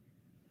Elementary?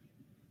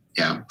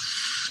 Yeah.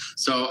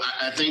 So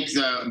I think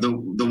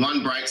the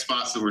one bright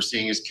spots that we're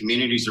seeing is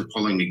communities are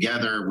pulling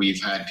together. We've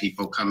had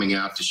people coming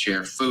out to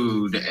share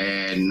food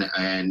and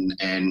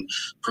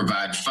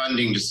provide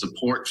funding to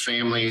support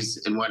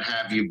families and what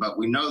have you. But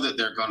we know that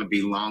there are going to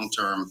be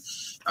long-term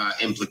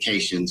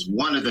implications.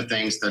 One of the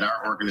things that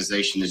our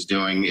organization is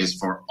doing is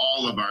for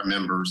all of our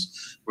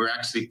members, we're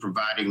actually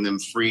providing them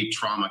free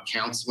trauma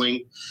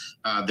counseling.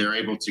 They're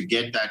able to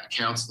get that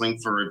counseling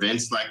for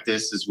events like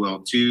this as well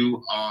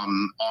too,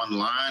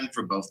 online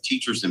for both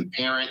teachers and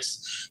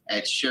parents.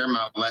 At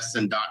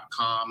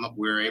sharemylesson.com,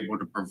 we're able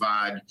to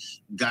provide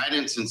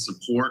guidance and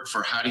support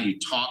for how do you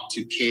talk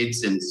to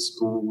kids in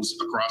schools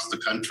across the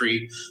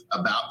country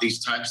about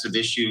these types of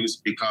issues,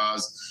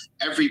 because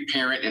every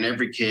parent and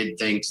every kid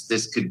thinks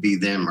this could be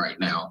them right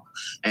now.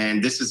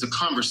 And this is a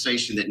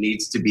conversation that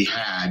needs to be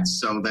had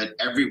so that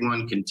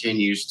everyone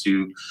continues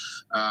to,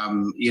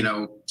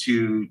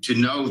 to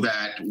know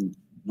that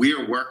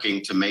we're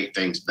working to make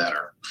things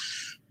better.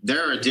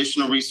 There are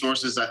additional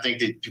resources I think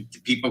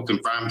that people can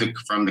find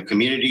from the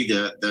community.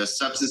 The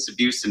Substance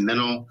Abuse and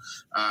Mental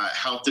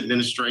Health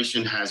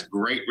Administration has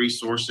great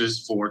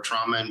resources for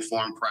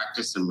trauma-informed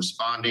practice and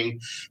responding.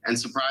 And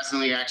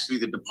surprisingly, actually,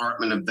 the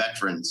Department of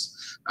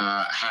Veterans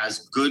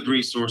has good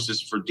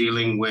resources for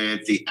dealing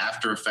with the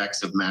after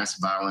effects of mass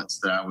violence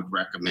that I would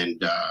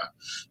recommend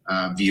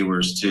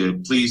viewers to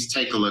please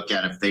take a look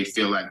at if they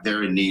feel like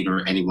they're in need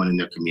or anyone in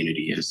their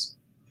community is.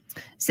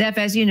 Steph,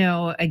 as you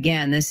know,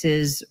 again, this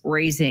is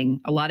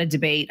raising a lot of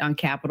debate on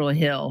Capitol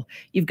Hill.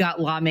 You've got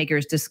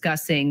lawmakers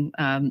discussing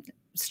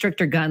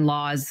stricter gun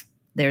laws.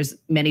 There's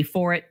many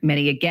for it,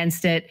 many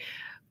against it.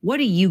 What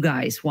do you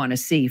guys want to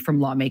see from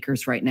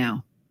lawmakers right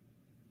now?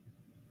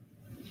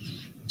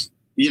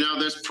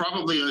 There's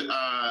probably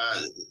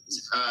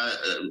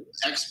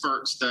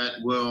experts that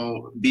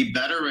will be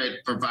better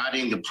at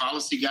providing the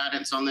policy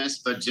guidance on this.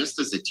 But just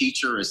as a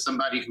teacher, as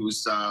somebody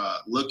who's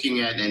looking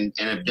at and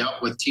have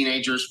dealt with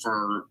teenagers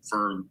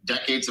for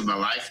decades of my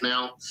life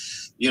now,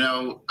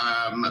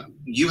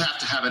 you have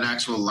to have an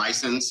actual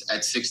license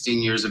at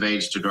 16 years of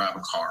age to drive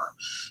a car.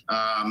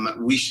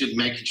 We should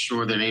make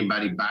sure that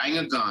anybody buying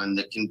a gun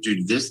that can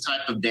do this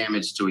type of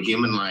damage to a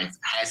human life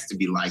has to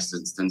be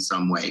licensed in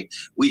some way.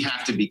 We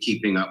have to be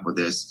keeping up with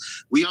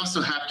this. We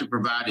also have to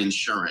provide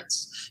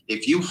insurance.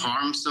 If you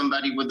harm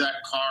somebody with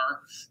that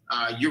car,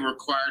 you're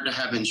required to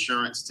have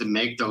insurance to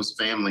make those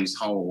families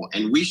whole.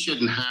 And we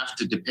shouldn't have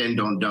to depend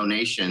on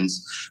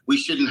donations. We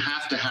shouldn't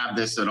have to have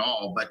this at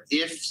all. But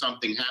if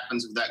something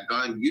happens with that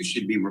gun, you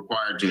should be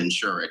required to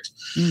insure it.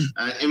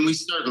 And we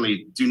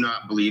certainly do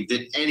not believe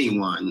that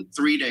anyone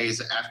 3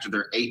 days after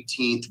their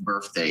 18th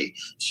birthday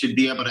should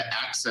be able to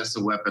access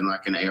a weapon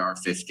like an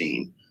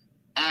AR-15.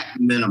 At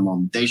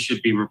minimum, they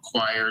should be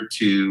required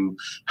to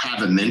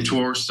have a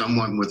mentor,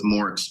 someone with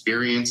more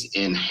experience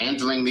in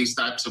handling these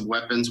types of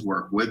weapons,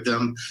 work with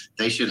them.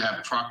 They should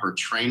have proper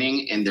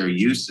training in their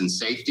use and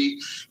safety.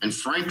 And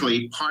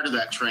frankly, part of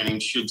that training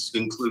should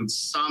include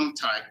some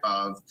type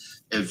of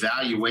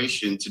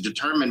evaluation to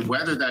determine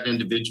whether that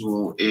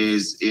individual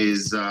is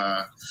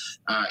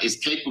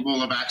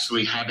capable of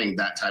actually having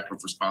that type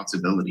of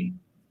responsibility.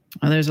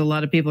 Well, there's a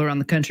lot of people around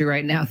the country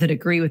right now that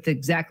agree with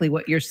exactly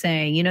what you're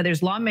saying.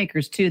 There's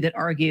lawmakers, too, that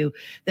argue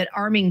that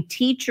arming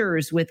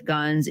teachers with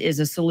guns is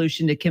a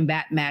solution to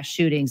combat mass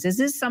shootings. Is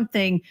this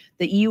something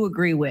that you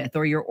agree with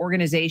or your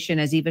organization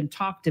has even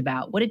talked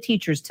about? What did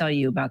teachers tell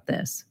you about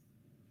this?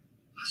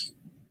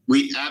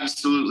 We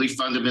absolutely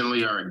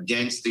fundamentally are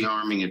against the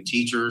arming of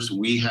teachers.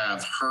 We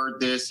have heard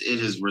this. It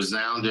has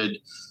resounded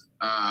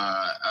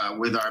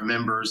with our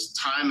members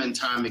time and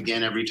time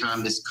again. Every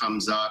time this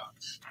comes up,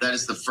 that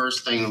is the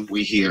first thing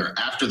we hear.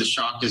 After the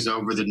shock is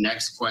over, the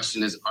next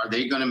question is, are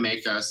they going to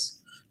make us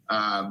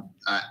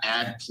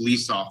add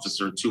police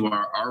officer to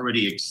our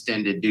already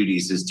extended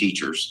duties as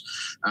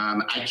teachers?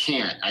 I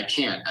can't.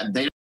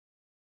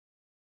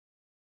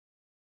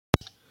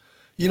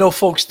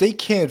 Folks, they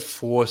can't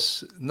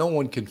force, no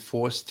one can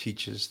force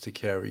teachers to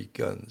carry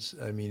guns.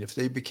 I mean, if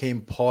they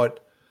became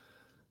part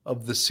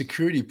of the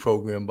security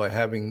program by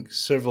having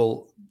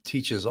several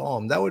teachers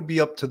armed, that would be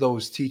up to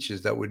those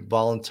teachers that would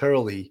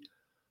voluntarily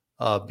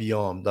be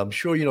armed. I'm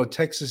sure,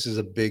 Texas is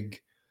a big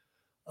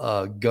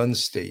gun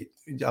state.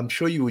 I'm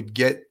sure you would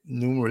get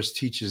numerous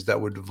teachers that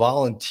would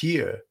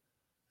volunteer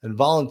and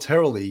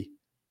voluntarily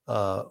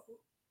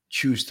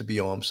choose to be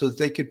armed so that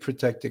they could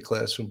protect their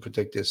classroom,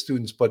 protect their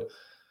students. But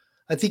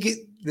I think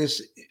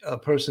this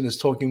person is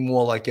talking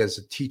more like as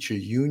a teacher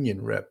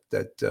union rep,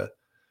 that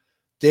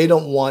they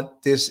don't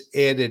want this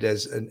added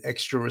as an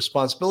extra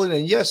responsibility.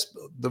 And yes,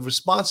 the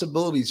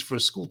responsibilities for a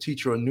school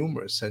teacher are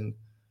numerous, and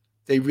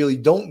they really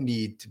don't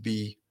need to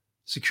be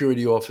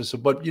security officer.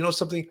 But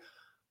something,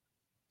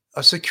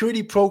 a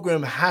security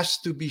program has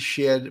to be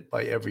shared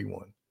by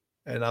everyone.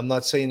 And I'm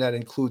not saying that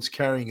includes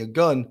carrying a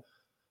gun,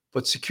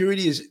 but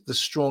security is the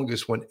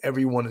strongest when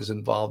everyone is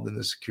involved in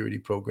the security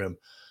program.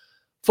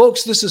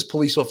 Folks, this is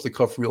Police Off the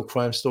Cuff, Real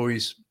Crime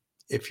Stories.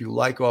 If you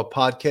like our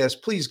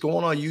podcast, please go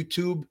on our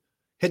YouTube,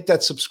 hit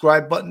that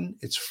subscribe button.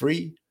 It's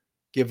free.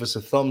 Give us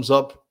a thumbs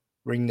up,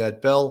 ring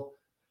that bell.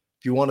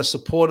 If you want to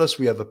support us,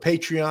 we have a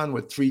Patreon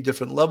with 3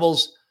 different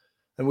levels.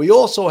 And we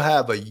also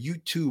have a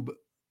YouTube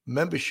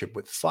membership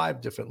with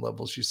 5 different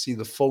levels. You see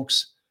the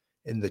folks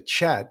in the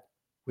chat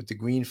with the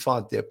green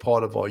font. They're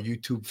part of our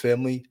YouTube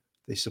family.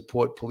 They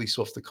support Police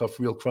Off the Cuff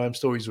Real Crime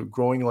Stories. We're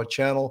growing our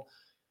channel,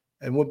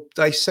 and we're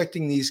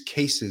dissecting these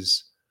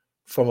cases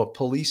from a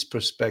police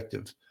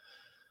perspective.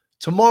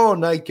 Tomorrow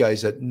night,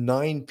 guys, at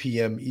 9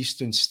 p.m.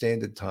 Eastern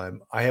Standard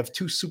Time, I have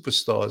two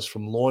superstars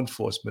from law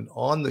enforcement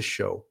on the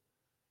show.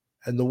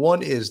 And the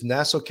one is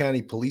Nassau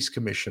County Police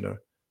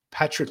Commissioner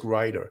Patrick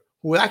Ryder,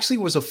 who actually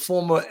was a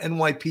former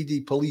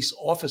NYPD police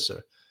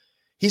officer.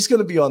 He's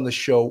going to be on the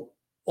show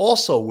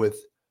also with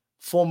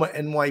former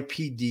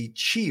NYPD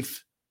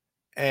chief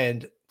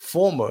and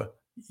former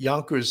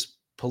Yonkers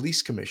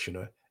Police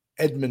Commissioner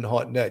Edmund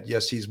Hartnett.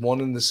 Yes, he's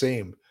one and the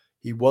same.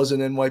 He was an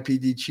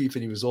NYPD chief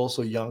and he was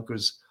also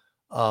Yonkers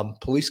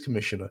police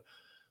commissioner.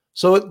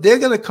 So they're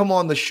going to come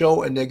on the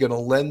show and they're going to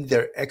lend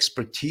their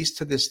expertise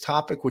to this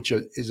topic, which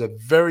is a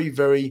very,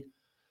 very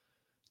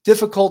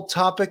difficult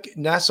topic.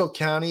 Nassau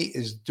County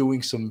is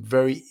doing some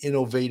very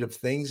innovative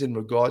things in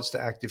regards to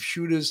active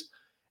shooters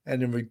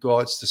and in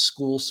regards to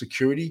school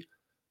security.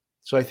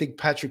 So I think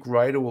Patrick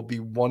Ryder will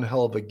be one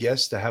hell of a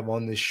guest to have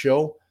on this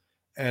show.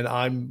 And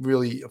I'm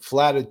really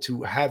flattered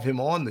to have him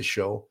on the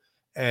show.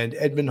 And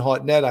Edmund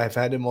Hartnett, I've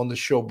had him on the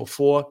show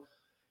before.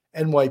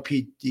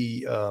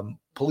 NYPD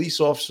police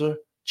officer,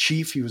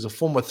 chief. He was a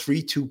former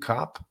 3-2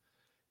 cop.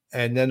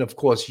 And then, of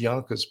course,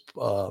 Yonkers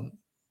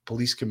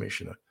police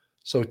commissioner.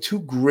 So two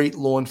great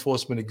law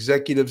enforcement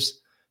executives.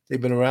 They've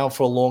been around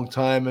for a long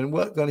time. And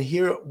we're going to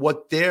hear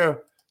what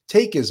their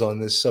take is on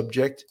this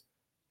subject.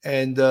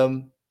 And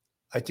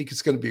I think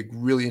it's going to be a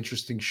really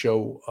interesting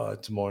show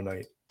tomorrow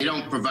night. They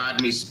don't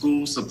provide me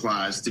school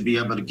supplies to be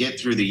able to get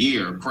through the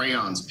year,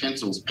 crayons,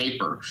 pencils,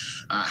 paper.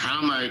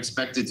 How am I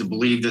expected to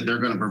believe that they're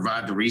going to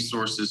provide the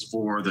resources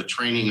for the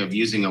training of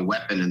using a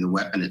weapon and the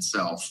weapon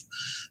itself?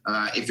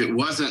 If it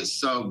wasn't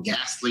so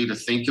ghastly to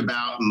think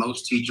about,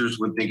 most teachers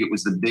would think it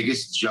was the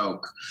biggest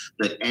joke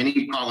that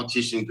any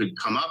politician could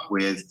come up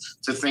with,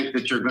 to think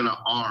that you're going to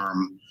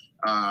arm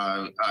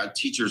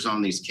teachers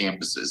on these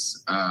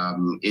campuses.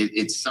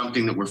 It's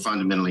something that we're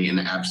fundamentally and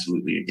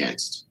absolutely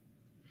against.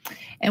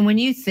 And when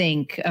you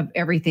think of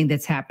everything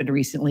that's happened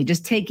recently,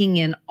 just taking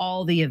in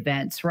all the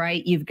events,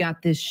 right? You've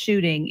got this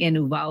shooting in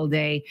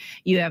Uvalde.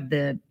 You have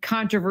the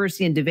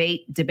controversy and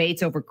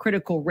debates over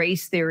critical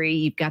race theory.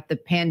 You've got the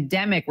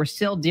pandemic. We're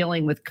still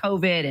dealing with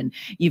COVID, and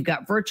you've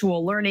got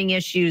virtual learning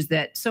issues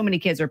that so many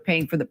kids are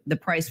paying for the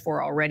price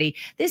for already.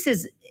 This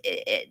is,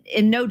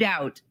 in no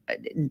doubt,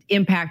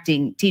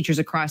 impacting teachers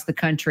across the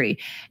country.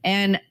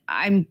 And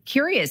I'm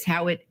curious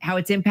how it's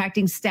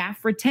impacting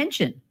staff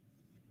retention.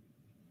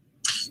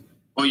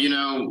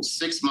 Well,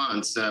 6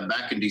 months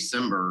back in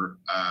December,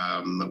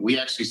 we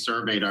actually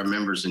surveyed our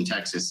members in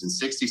Texas, and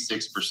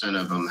 66%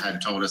 of them had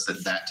told us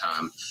at that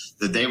time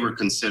that they were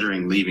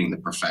considering leaving the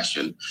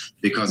profession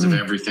because of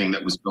everything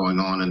that was going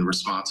on and the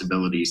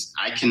responsibilities.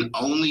 I can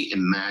only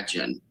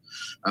imagine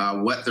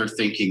what they're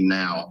thinking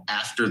now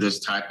after this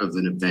type of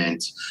an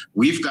event.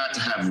 We've got to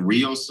have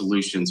real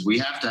solutions. We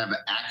have to have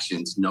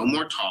actions. No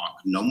more talk,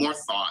 no more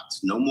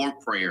thoughts, no more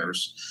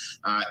prayers.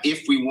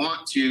 If we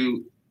want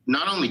to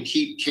not only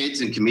keep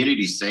kids and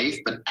communities safe,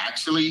 but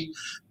actually,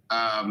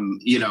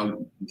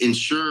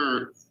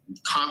 ensure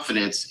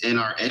confidence in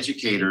our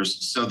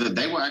educators so that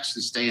they will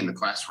actually stay in the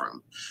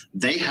classroom.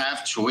 They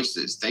have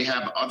choices. They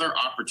have other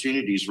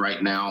opportunities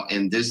right now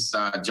in this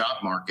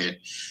job market.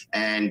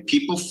 And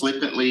people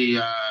flippantly,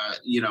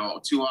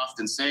 too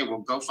often say, well,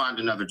 go find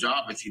another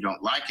job if you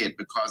don't like it,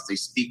 because they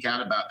speak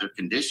out about their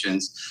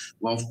conditions.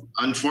 Well,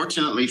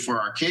 unfortunately for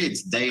our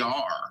kids, they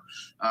are.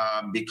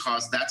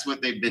 Because that's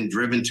what they've been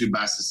driven to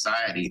by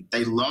society.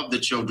 They love the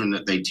children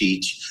that they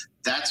teach.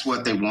 That's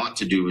what they want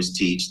to do, is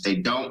teach. They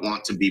don't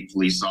want to be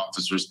police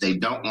officers. They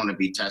don't want to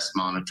be test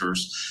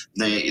monitors.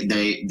 They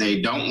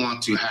don't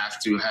want to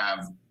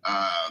have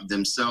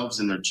themselves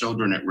and their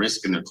children at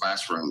risk in their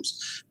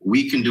classrooms.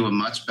 We can do a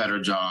much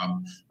better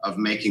job of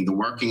making the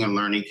working and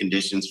learning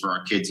conditions for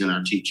our kids and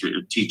our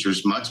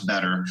teachers much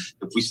better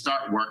if we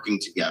start working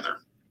together.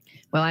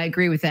 Well, I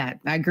agree with that.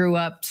 I grew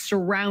up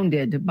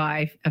surrounded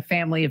by a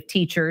family of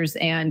teachers,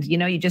 and,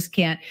 you just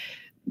can't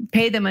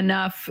pay them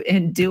enough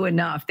and do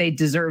enough. They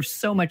deserve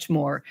so much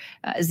more.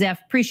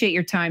 Zeph, appreciate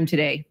your time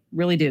today.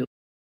 Really do.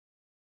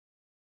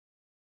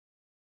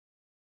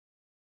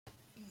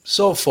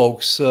 So,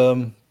 folks,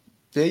 there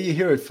you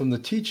hear it from the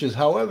teachers.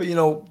 However,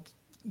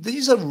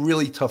 these are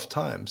really tough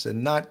times,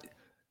 and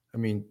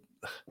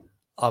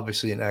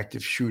obviously an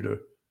active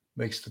shooter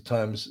makes the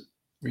times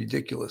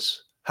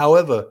ridiculous.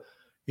 However,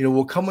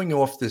 we're coming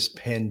off this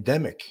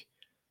pandemic,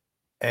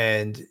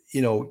 and,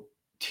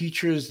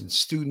 teachers and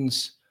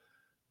students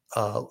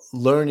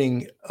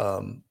learning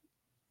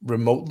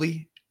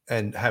remotely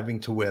and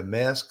having to wear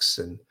masks.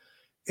 And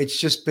it's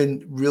just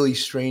been really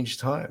strange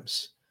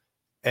times.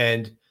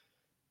 And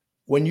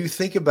when you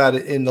think about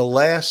it, in the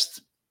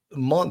last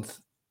month,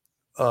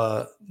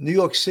 New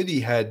York City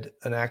had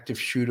an active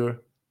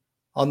shooter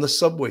on the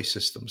subway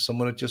system.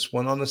 Someone that just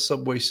went on the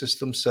subway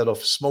system, set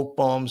off smoke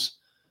bombs,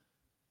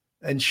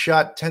 and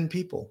shot 10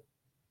 people,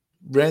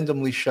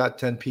 randomly shot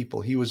 10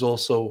 people. He was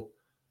also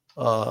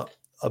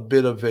a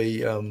bit of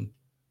a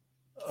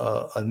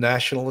a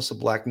nationalist, a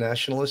black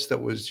nationalist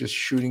that was just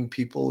shooting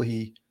people.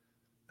 He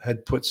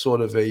had put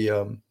sort of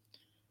a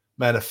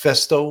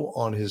manifesto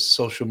on his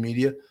social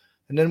media.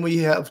 And then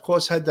we, of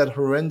course, had that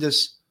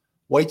horrendous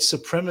white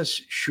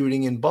supremacist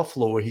shooting in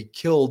Buffalo where he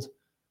killed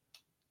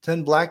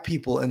 10 black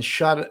people and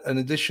shot an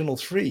additional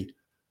 3.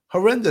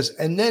 Horrendous.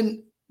 And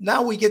then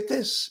now we get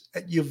this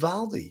at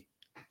Uvalde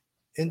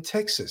in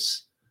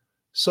Texas.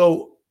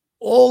 So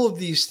all of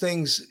these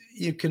things,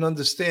 you can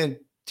understand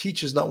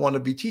teachers not want to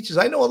be teachers.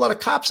 I know a lot of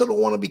cops that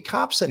don't want to be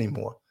cops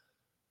anymore.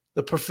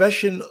 The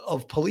profession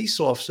of police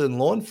officer and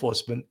law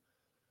enforcement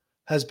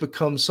has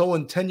become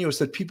so tenuous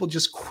that people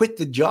just quit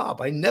the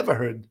job. I never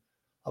heard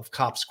of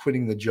cops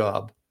quitting the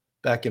job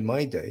back in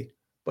my day,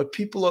 but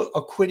people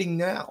are quitting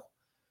now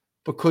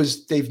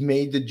because they've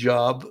made the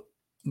job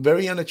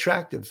very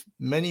unattractive.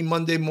 Many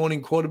Monday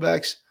morning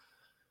quarterbacks,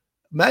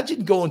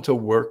 imagine going to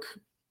work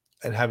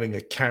and having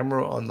a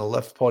camera on the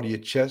left part of your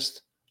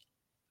chest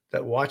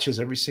that watches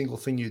every single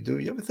thing you do.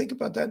 You ever think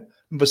about that?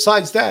 And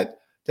besides that,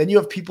 then you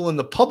have people in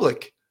the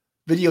public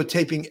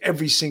videotaping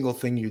every single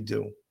thing you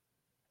do.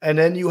 And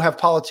then you have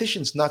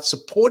politicians not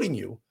supporting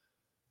you.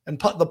 And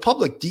the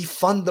public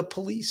defund the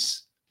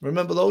police.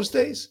 Remember those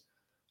days?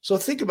 So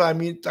think about, I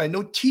mean, I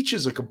know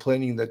teachers are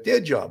complaining that their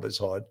job is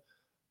hard,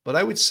 but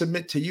I would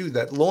submit to you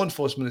that law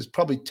enforcement is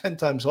probably 10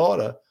 times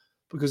harder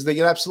because they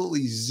get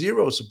absolutely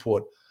zero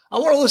support. I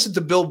want to listen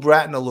to Bill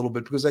Bratton a little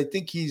bit because I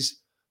think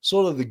he's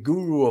sort of the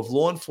guru of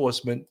law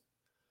enforcement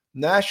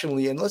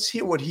nationally. And let's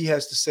hear what he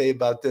has to say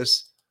about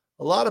this.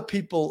 A lot of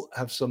people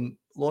have some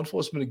law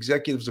enforcement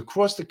executives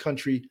across the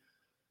country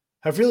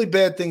have really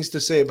bad things to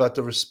say about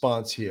the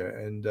response here.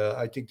 And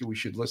I think that we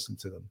should listen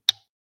to them.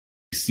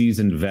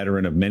 Seasoned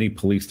veteran of many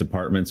police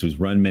departments, who's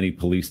run many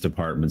police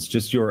departments,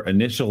 just your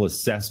initial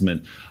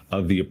assessment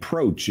of the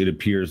approach it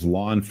appears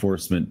law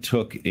enforcement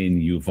took in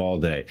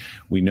Uvalde.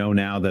 We know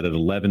now that at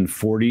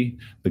 11:40,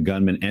 the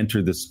gunman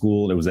entered the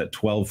school. It was at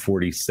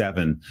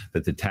 12:47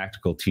 that the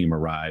tactical team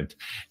arrived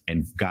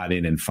and got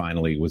in and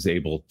finally was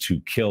able to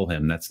kill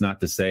him. That's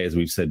not to say, as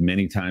we've said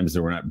many times,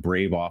 there were not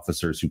brave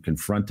officers who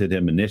confronted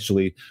him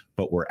initially,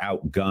 but were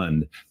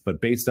outgunned.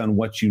 But based on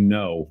what you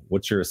know,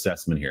 what's your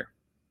assessment here?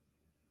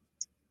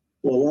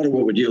 Well, a lot of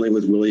what we're dealing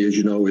with, Willie, as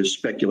you know, is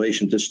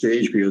speculation at this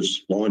stage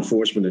because law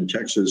enforcement in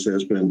Texas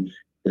has been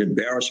an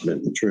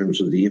embarrassment in terms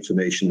of the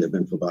information they've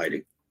been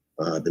providing,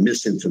 the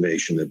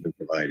misinformation they've been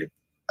providing.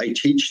 I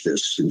teach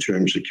this in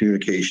terms of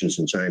communications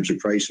in times of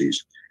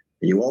crises.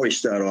 And you always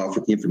start off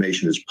with the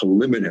information as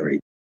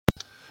preliminary.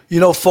 You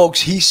know, folks,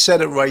 he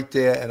said it right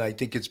there, and I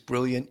think it's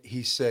brilliant.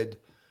 He said,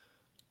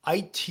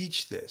 I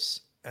teach this,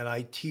 and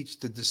I teach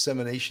the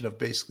dissemination of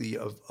basically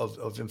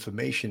of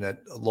information at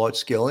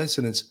large-scale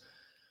incidents.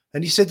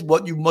 And he said,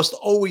 what you must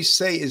always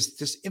say is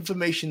this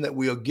information that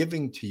we are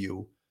giving to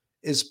you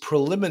is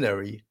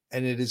preliminary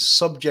and it is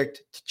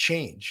subject to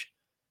change.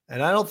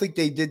 And I don't think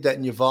they did that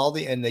in Uvalde,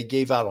 and they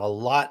gave out a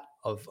lot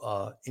of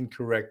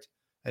incorrect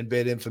and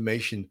bad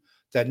information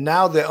that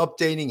now they're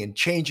updating and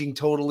changing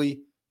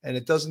totally, and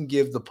it doesn't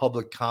give the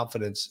public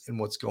confidence in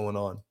what's going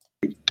on.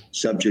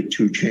 Subject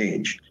to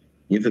change.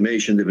 The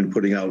information they've been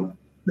putting out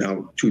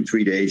now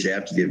 2-3 days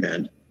after the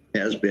event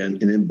has been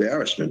an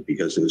embarrassment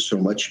because there was so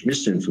much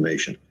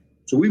misinformation.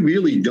 So we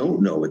really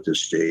don't know at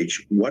this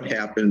stage what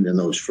happened in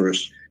those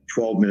first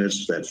 12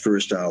 minutes, that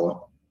first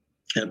hour.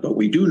 But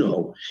we do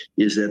know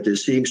is that there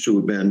seems to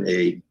have been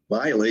a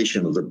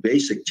violation of the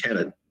basic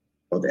tenet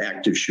of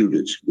active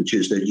shooters, which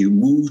is that you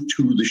move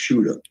to the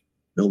shooter.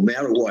 No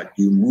matter what,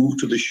 you move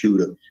to the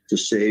shooter to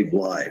save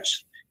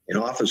lives. And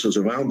officers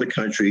around the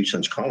country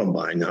since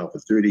Columbine now for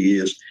 30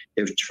 years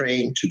have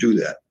trained to do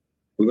that.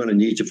 We're going to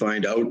need to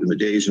find out in the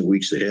days and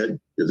weeks ahead,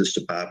 did this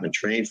department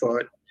train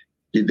for it?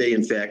 Did they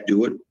in fact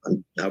do it?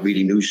 I'm now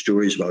reading news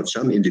stories about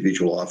some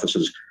individual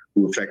officers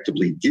who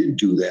effectively did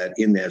do that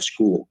in that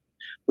school.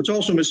 What's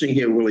also missing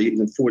here, really,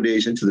 even 4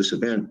 days into this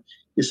event,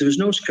 is there's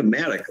no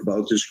schematic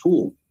about this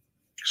school.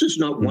 This is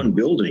not one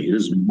building. It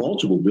is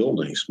multiple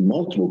buildings,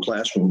 multiple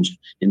classrooms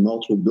in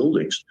multiple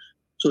buildings.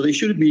 So they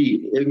should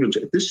be able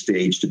to, at this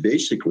stage, to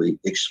basically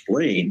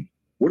explain,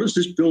 what does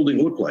this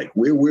building look like?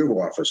 Where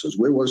were officers?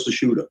 Where was the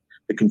shooter?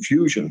 The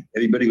confusion.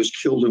 Everybody was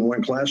killed in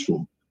one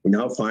classroom. We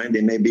now find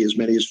there may be as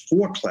many as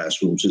 4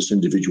 classrooms this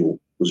individual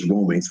was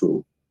roaming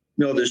through.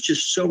 No, there's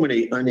just so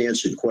many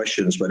unanswered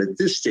questions, but at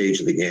this stage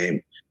of the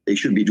game, they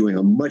should be doing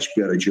a much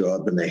better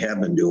job than they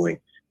have been doing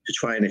to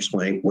try and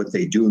explain what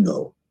they do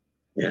know.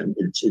 And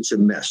it's a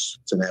mess.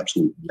 It's an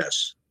absolute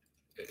mess.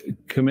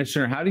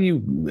 Commissioner, how do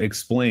you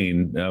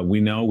explain,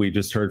 we know, we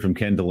just heard from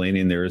Ken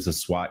Delaney, and there is a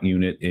SWAT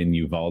unit in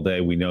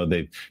Uvalde. We know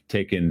they've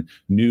taken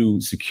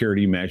new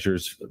security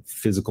measures,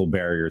 physical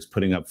barriers,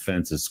 putting up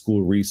fences,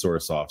 school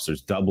resource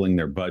officers, doubling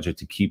their budget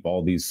to keep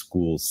all these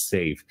schools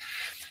safe.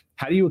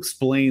 How do you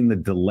explain the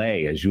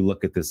delay as you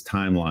look at this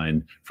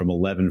timeline from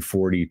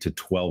 11:40 to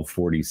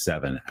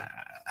 12:47?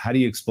 How do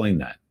you explain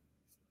that?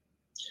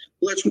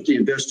 Well, that's what the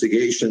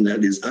investigation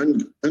that is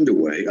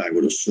underway, I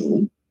would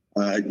assume,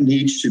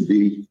 needs to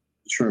be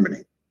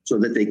determining. so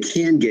that they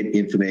can get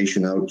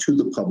information out to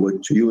the public,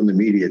 to you and the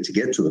media, to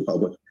get to the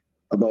public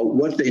about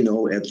what they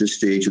know at this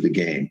stage of the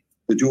game.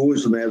 The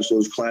doors and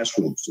those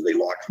classrooms, do they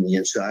lock from the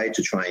inside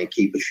to try and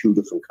keep a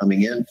shooter from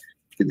coming in?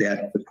 Did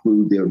that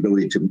preclude their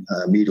ability to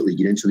immediately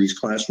get into these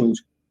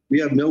classrooms? We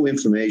have no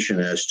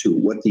information as to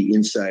what the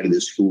inside of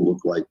this school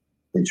looked like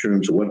in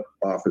terms of what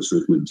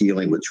officers were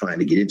dealing with trying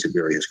to get into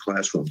various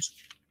classrooms.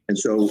 And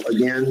so,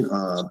 again,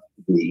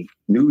 the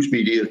news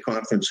media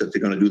conference that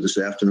they're going to do this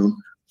afternoon,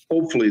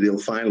 hopefully they'll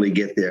finally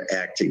get their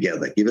act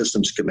together. Give us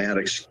some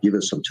schematics, give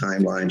us some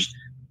timelines.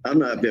 I'm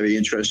not very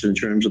interested in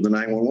terms of the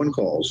 911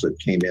 calls that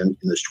came in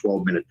this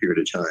 12-minute period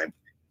of time.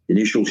 The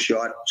initial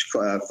shot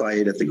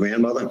fired at the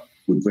grandmother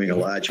would bring a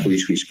large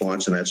police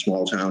response in that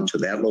small town to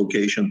that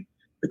location.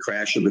 The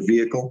crash of the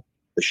vehicle,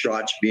 the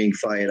shots being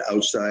fired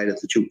outside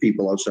at the two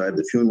people outside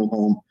the funeral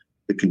home,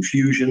 the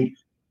confusion.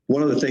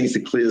 One of the things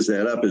that clears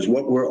that up is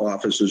what were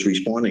officers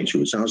responding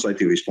to? It sounds like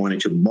they're responding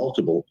to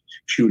multiple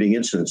shooting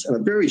incidents in a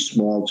very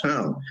small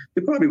town.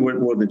 There probably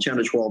weren't more than 10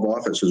 or 12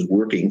 officers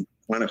working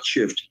on a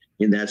shift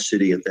in that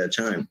city at that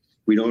time.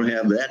 We don't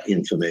have that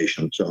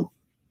information. So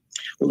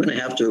we're going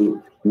to have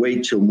to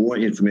wait till more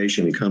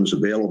information becomes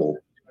available.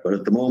 But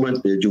at the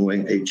moment, they're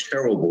doing a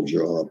terrible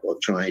job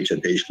of trying to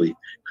basically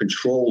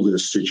control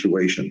this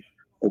situation.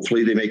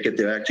 Hopefully they may get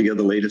their act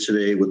together later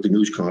today with the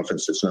news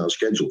conference that's now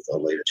scheduled for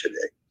later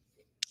today.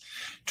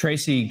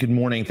 Tracy, good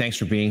morning. Thanks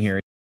for being here.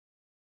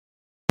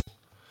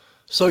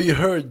 So you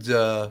heard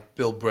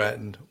Bill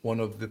Bratton,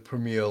 one of the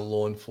premier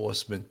law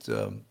enforcement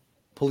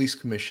police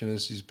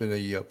commissioners. He's been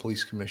a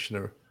police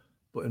commissioner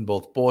in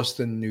both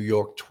Boston, New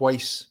York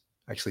twice,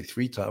 actually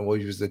 3 times. Well,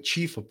 he was the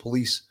chief of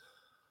police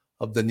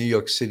of the New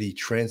York City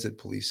Transit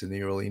Police in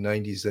the early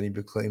 90s. Then he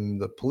became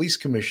the police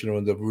commissioner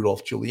under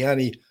Rudolph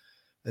Giuliani,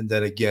 and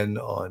then again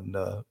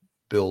on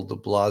Bill de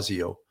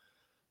Blasio.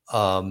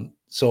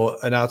 So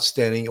an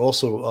outstanding,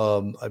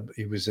 also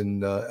he was in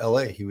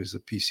LA. He was the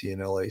PC in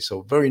LA.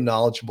 So very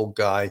knowledgeable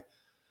guy.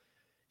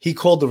 He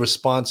called the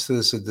response to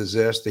this a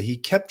disaster. He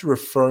kept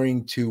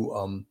referring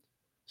to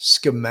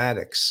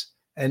schematics.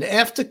 And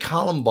after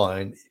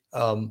Columbine,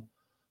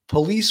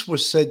 police were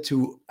said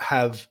to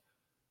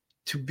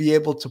be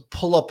able to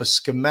pull up a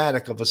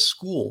schematic of a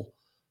school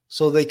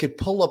so they could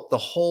pull up the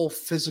whole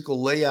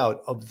physical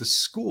layout of the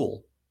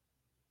school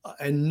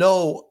and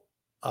know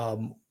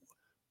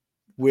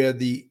where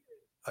the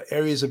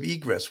areas of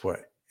egress were,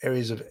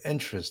 areas of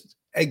entrance,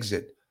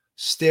 exit,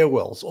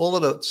 stairwells, all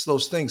of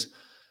those things.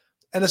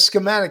 And a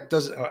schematic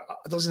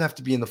doesn't have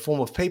to be in the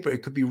form of paper.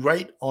 It could be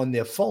right on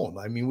their phone.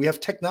 I mean, we have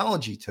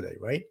technology today,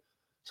 right?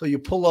 So you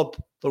pull up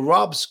the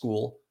Robb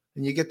School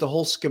and you get the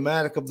whole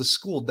schematic of the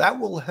school. That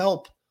will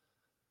help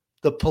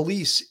the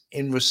police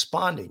in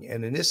responding.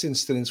 And in this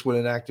instance with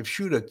an active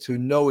shooter, to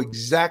know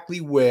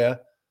exactly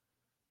where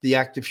the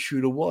active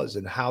shooter was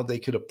and how they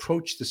could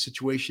approach the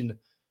situation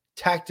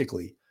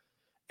tactically.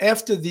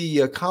 After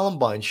the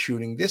Columbine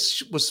shooting,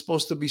 this was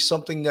supposed to be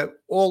something that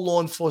all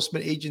law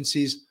enforcement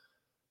agencies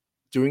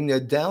during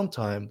their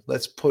downtime,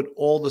 let's put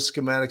all the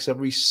schematics,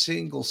 every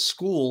single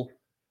school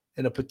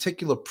in a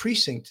particular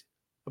precinct,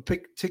 a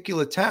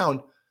particular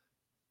town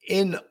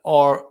in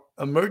our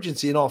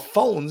emergency, in our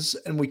phones,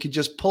 and we could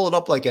just pull it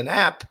up like an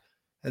app.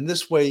 And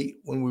this way,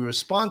 when we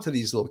respond to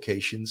these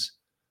locations,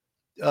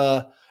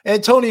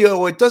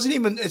 Antonio,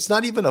 it's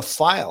not even a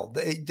file.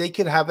 They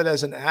could have it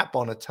as an app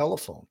on a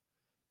telephone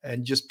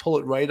and just pull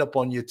it right up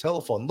on your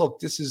telephone. Look,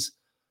 this is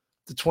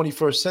the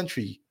 21st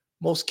century.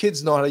 Most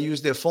kids know how to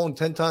use their phone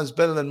 10 times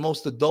better than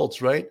most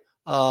adults, right?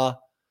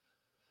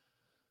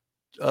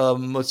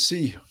 Let's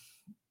see.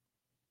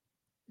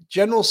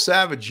 General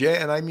Savage,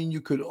 yeah, and I mean,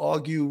 you could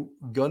argue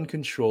gun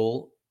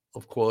control.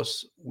 Of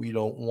course, we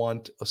don't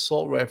want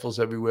assault rifles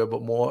everywhere,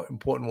 but more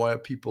important, why are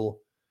people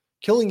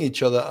killing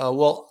each other?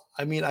 Well,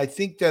 I mean, I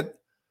think that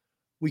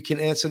we can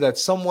answer that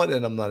somewhat,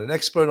 and I'm not an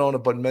expert on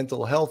it, but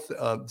mental health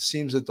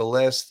seems that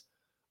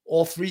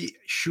all 3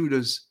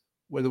 shooters,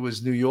 whether it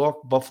was New York,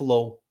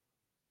 Buffalo,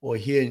 or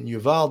here in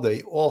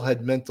Uvalde, all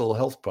had mental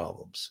health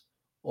problems,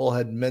 all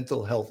had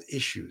mental health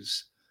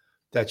issues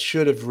that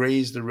should have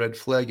raised the red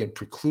flag and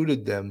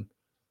precluded them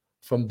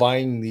from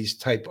buying these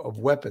type of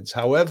weapons.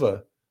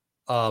 However,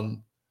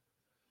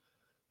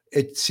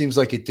 it seems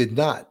like it did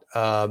not.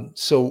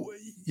 So,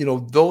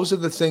 those are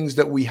the things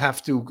that we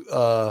have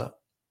to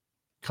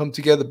come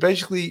together.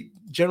 Basically,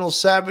 General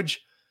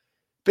Savage,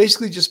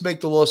 just make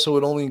the law so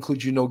it only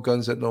includes,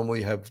 guns that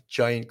normally have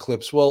giant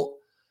clips. Well,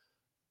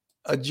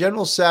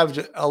 General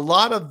Savage, a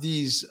lot of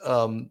these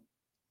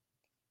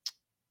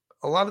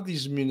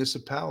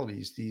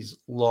municipalities, these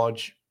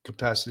large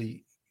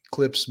capacity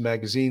clips,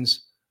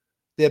 magazines,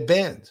 they're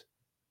banned,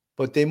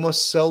 but they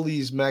must sell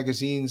these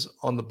magazines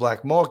on the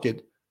black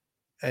market,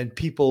 and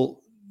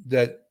people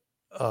that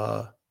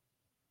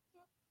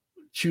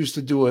choose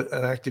to do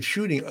an active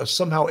shooting are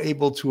somehow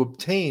able to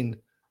obtain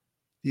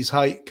these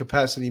high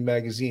capacity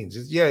magazines.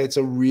 It's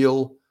a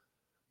real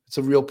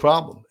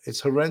problem. It's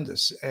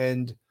horrendous.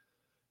 And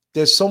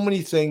there's so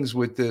many things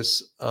with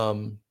this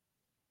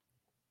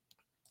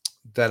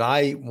that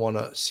I want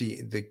to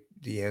see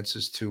the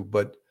answers to.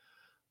 But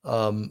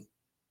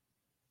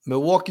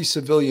Milwaukee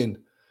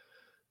civilian,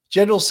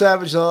 General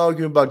Savage, not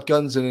arguing about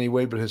guns in any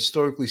way, but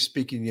historically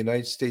speaking, the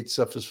United States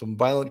suffers from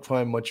violent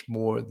crime much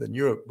more than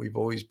Europe. We've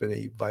always been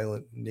a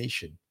violent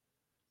nation.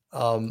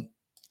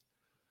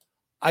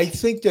 I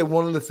think that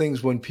one of the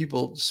things when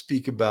people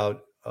speak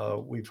about,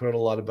 we've heard a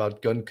lot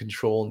about gun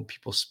control, and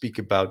people speak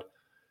about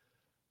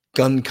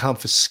gun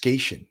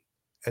confiscation,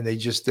 and they're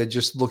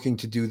just looking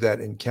to do that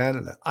in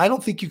Canada. I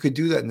don't think you could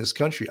do that in this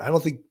country. I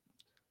don't think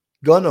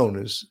gun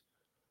owners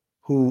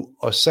who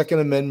are Second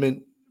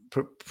Amendment,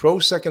 pro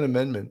Second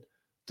Amendment,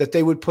 that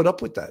they would put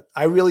up with that.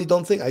 I really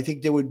don't think. I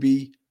think there would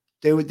be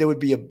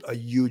a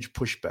huge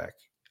pushback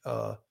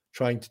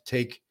trying to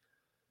take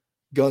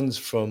guns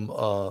from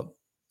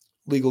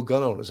legal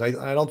gun owners. I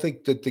don't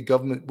think that the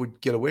government would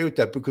get away with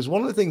that, because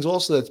one of the things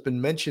also that's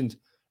been mentioned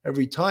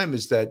every time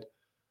is that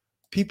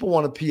people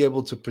want to be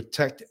able to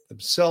protect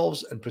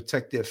themselves and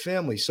protect their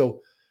family.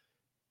 So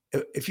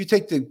if you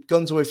take the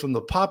guns away from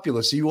the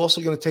populace, are you also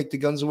going to take the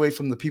guns away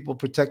from the people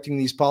protecting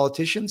these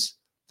politicians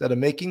that are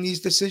making these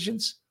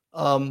decisions?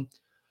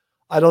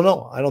 I don't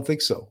know. I don't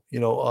think so.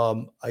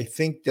 I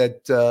think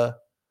that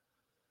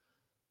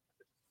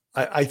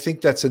I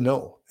think that's a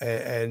no.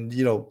 And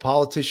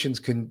politicians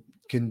can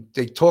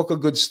they talk a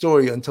good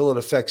story until it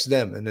affects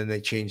them, and then they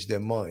change their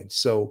mind.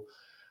 So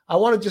I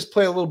want to just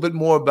play a little bit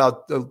more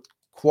about the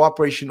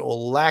cooperation or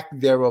lack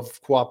thereof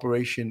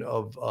cooperation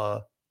of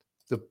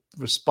the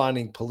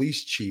responding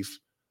police chief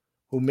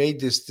who made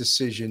this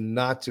decision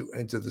not to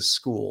enter the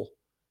school.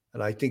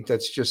 And I think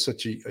that's just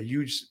such a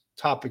huge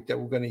topic that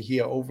we're going to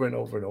hear over and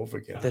over and over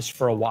again. This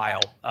for a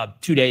while,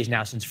 2 days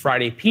now since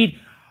Friday. Pete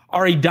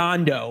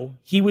Arredondo,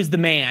 he was the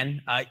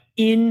man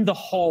in the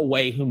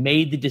hallway who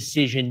made the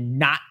decision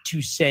not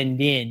to send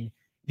in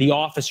the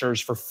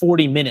officers for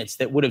 40 minutes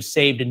that would have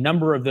saved a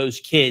number of those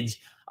kids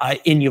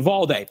in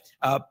Uvalde.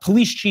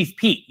 Police Chief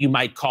Pete, you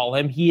might call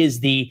him. He is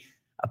the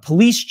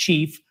police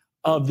chief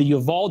of the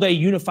Uvalde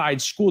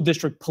Unified School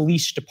District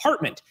Police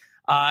Department.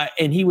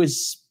 And he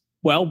was,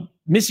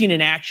 missing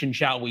in action,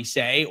 shall we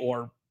say,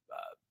 or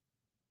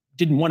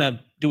didn't want to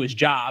do his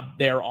job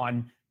there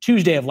on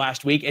Tuesday of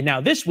last week. And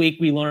now this week,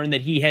 we learned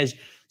that he has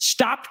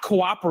stopped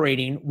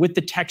cooperating with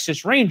the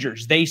Texas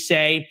Rangers. They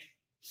say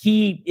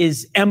he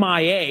is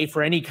MIA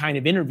for any kind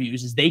of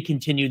interviews as they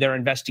continue their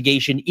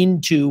investigation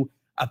into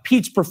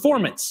Pete's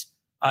performance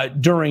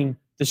during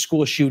the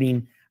school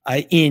shooting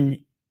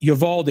in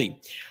Uvalde.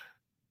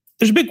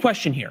 There's a big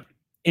question here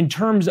in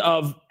terms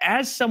of,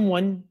 as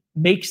someone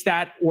makes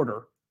that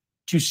order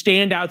to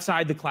stand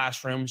outside the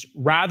classrooms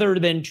rather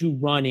than to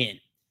run in,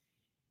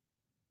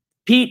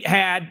 Pete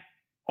had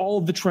all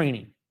of the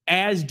training,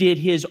 as did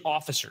his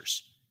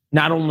officers.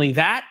 Not only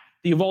that,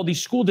 the Uvalde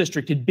School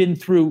District had been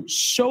through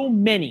so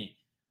many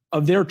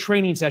of their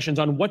training sessions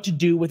on what to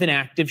do with an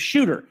active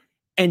shooter.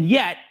 And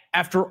yet,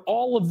 after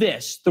all of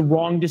this, the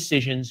wrong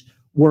decisions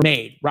were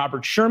made.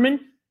 Robert Sherman,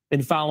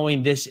 been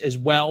following this as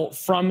well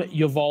from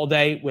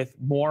Uvalde with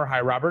more.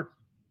 Hi, Robert.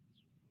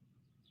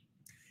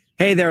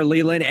 Hey there,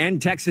 Leland, and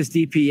Texas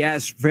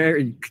DPS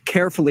very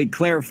carefully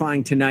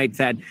clarifying tonight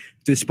that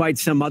despite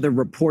some other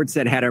reports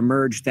that had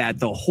emerged that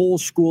the whole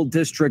school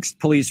district's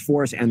police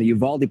force and the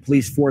Uvalde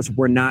police force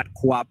were not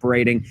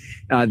cooperating,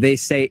 they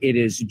say it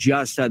is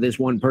just this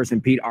one person,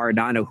 Pete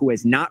Arredondo, who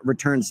has not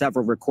returned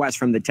several requests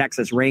from the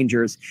Texas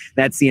Rangers.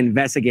 That's the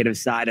investigative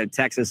side of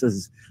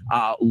Texas's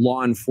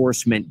law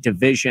enforcement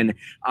division.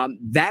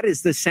 That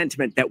is the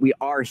sentiment that we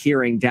are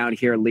hearing down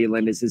here,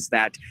 Leland, is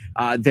that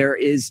there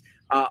is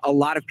a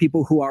lot of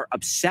people who are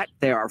upset.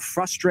 They are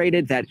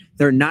frustrated that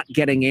they're not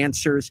getting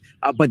answers.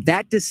 But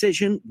that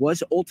decision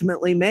was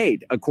ultimately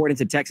made, according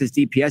to Texas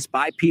DPS,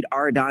 by Pete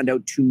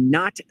Arredondo to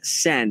not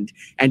send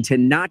and to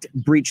not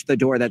breach the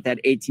door that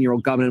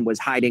 18-year-old gunman was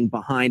hiding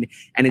behind,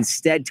 and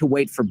instead to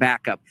wait for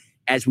backup.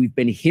 As we've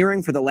been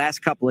hearing for the last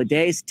couple of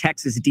days,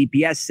 Texas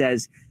DPS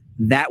says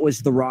that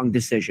was the wrong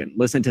decision.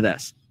 Listen to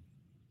this.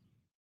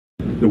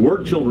 There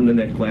were children in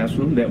that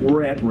classroom that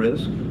were at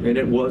risk, and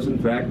it was, in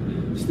fact,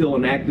 still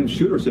an active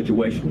shooter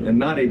situation and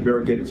not a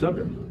barricaded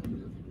subject.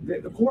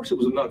 Of course, it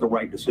was not the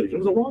right decision. It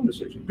was a wrong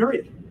decision,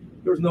 period.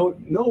 There's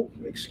no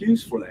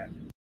excuse for that.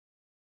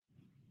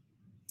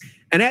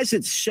 And as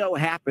it so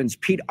happens,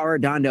 Pete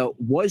Arredondo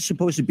was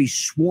supposed to be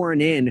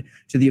sworn in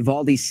to the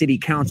Uvalde City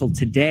Council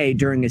today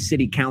during a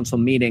city council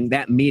meeting.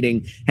 That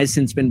meeting has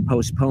since been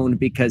postponed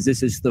because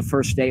this is the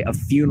first day of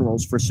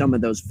funerals for some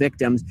of those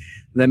victims.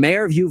 The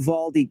mayor of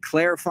Uvalde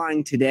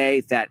clarifying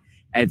today that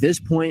at this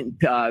point,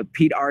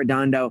 Pete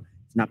Arredondo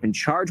has not been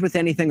charged with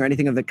anything or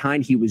anything of the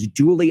kind. He was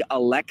duly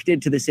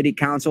elected to the city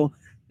council.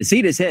 The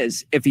seat is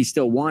his if he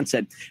still wants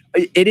it.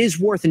 It is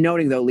worth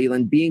noting, though,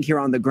 Leland, being here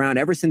on the ground,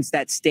 ever since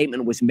that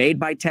statement was made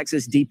by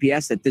Texas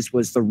DPS that this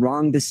was the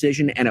wrong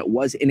decision and it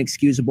was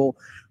inexcusable,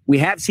 we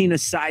have seen a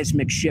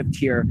seismic shift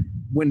here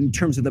when in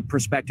terms of the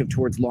perspective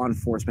towards law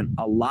enforcement.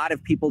 A lot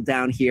of people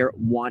down here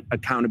want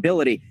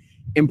accountability.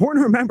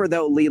 Important to remember,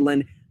 though,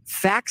 Leland,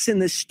 facts in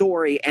this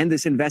story and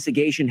this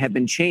investigation have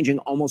been changing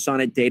almost on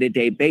a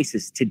day-to-day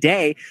basis.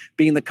 Today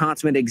being the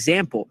consummate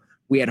example.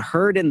 We had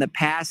heard in the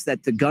past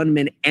that the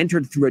gunman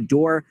entered through a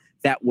door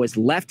that was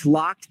left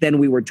locked. Then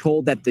we were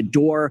told that the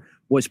door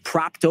was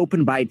propped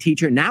open by a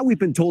teacher. Now we've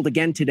been told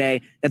again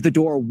today that the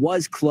door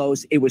was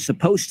closed. It was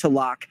supposed to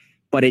lock,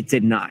 but it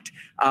did not.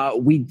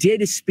 We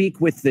did speak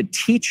with the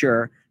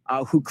teacher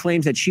who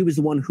claims that she was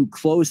the one who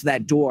closed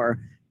that door.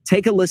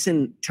 Take a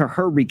listen to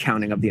her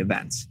recounting of the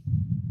events.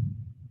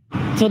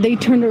 So they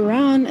turned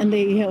around and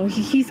they,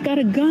 he's got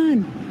a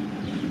gun.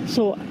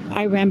 So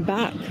I ran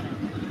back.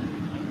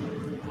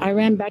 I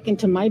ran back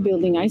into my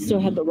building. I still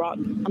had the rock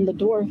on the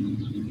door.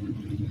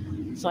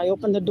 So I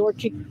opened the door,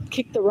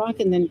 kicked the rock,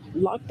 and then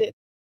locked it.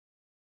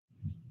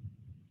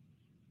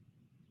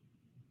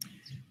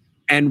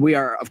 And we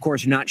are, of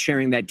course, not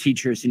sharing that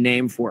teacher's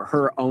name for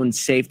her own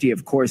safety.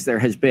 Of course, there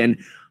has been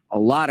a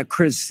lot of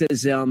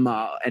criticism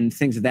and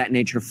things of that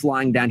nature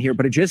flying down here.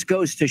 But it just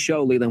goes to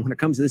show, Leland, when it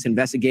comes to this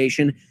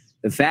investigation,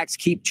 the facts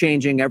keep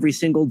changing every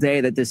single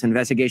day that this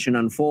investigation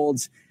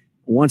unfolds.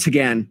 Once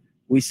again,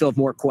 we still have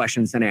more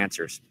questions than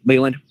answers.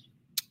 Leland?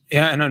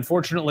 Yeah, and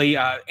unfortunately,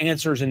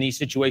 answers in these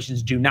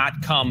situations do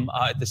not come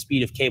at the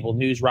speed of cable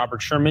news.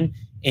 Robert Sherman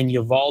in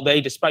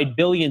Uvalde, despite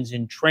billions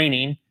in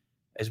training,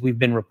 as we've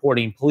been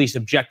reporting, police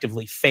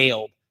objectively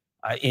failed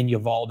in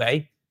Uvalde.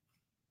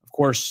 Of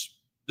course,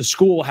 the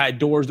school had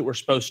doors that were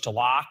supposed to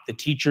lock. The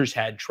teachers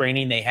had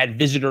training. They had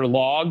visitor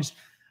logs.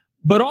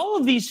 But all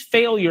of these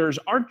failures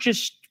aren't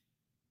just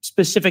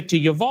specific to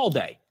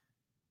Uvalde.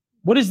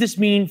 What does this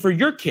mean for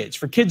your kids,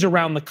 for kids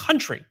around the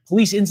country?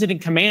 Police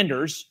incident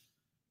commanders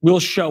will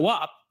show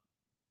up.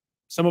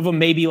 Some of them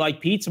may be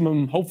like Pete. Some of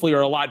them hopefully are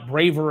a lot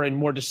braver and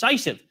more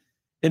decisive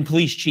than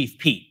Police Chief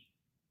Pete.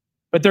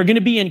 But they're going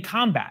to be in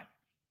combat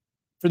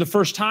for the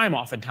first time,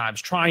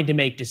 oftentimes, trying to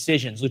make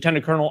decisions.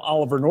 Lieutenant Colonel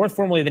Oliver North,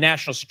 formerly of the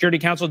National Security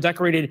Council,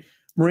 decorated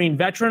Marine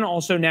veteran,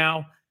 also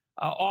now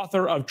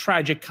author of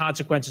Tragic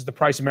Consequences, The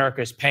Price America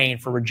is Paying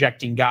for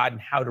Rejecting God and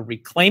How to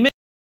Reclaim It.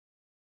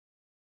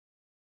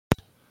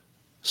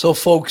 So,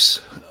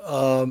 folks,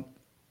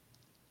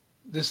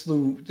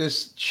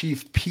 this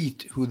Chief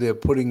Pete, who they're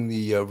putting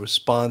the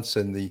response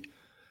and the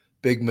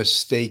big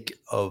mistake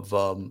of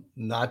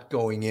not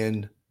going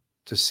in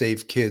to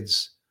save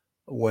kids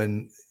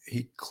when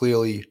he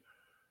clearly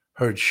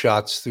heard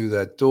shots through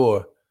that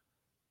door,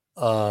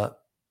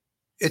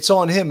 it's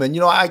on him. And,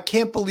 I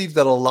can't believe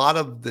that a lot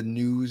of the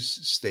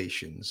news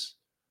stations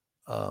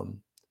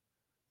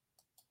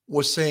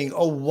were saying,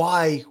 oh,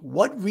 why,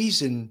 what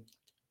reason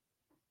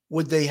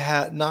would they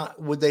have not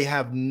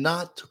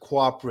to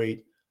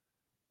cooperate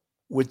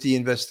with the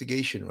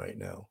investigation right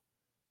now?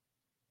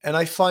 And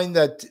I find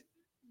that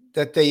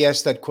they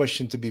asked that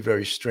question to be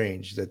very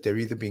strange, that they're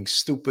either being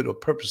stupid or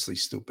purposely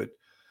stupid.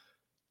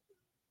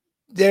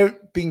 They're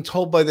being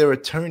told by their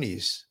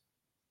attorneys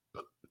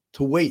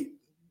to wait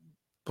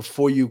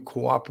before you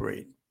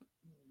cooperate.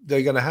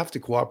 They're going to have to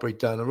cooperate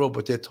down the road,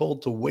 but they're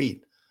told to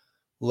wait.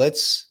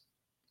 Let's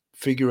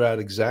figure out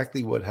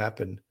exactly what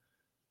happened,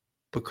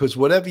 because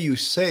whatever you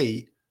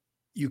say,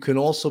 you can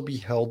also be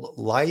held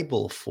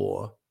liable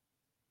for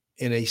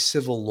in a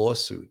civil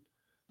lawsuit.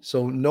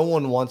 So no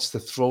one wants to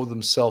throw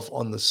themselves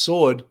on the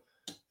sword.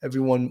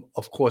 Everyone,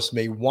 of course,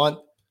 may want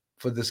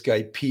for this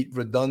guy, Pete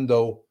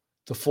Redondo,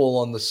 to fall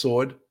on the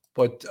sword.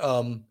 But,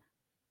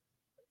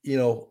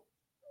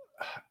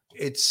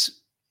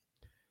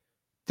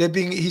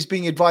 he's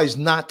being advised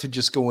not to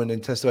just go in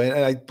and testify.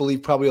 And I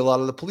believe probably a lot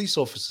of the police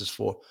officers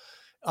for.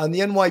 On the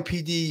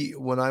NYPD,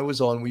 when I was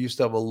on, we used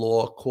to have a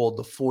law called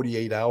the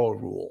 48-hour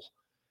rule.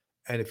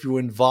 And if you were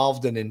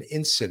involved in an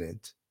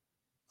incident,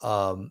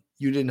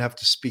 you didn't have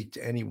to speak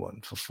to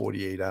anyone for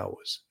 48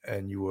 hours.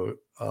 And you were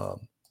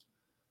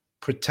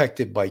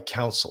protected by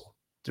counsel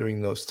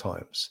during those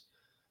times.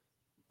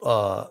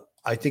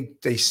 I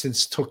think they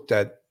since took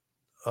that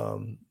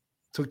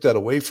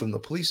away from the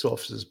police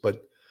officers,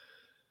 but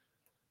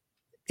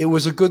it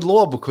was a good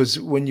law, because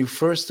when you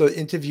first are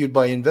interviewed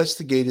by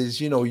investigators,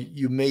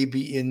 you may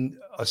be in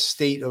a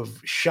state of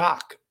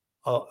shock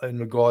in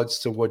regards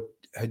to what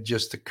had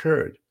just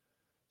occurred.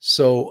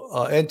 So,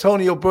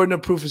 Antonio, burden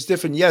of proof is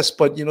different. Yes,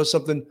 but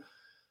something,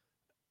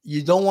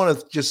 you don't want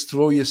to just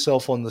throw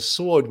yourself on the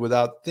sword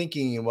without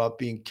thinking about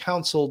being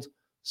counseled.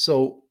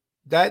 So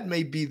that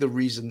may be the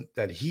reason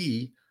that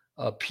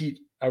Pete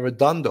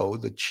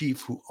Arredondo, the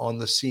chief who on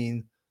the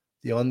scene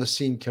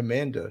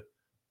commander,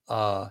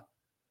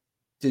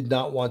 did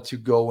not want to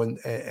go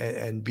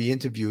and be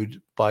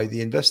interviewed by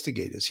the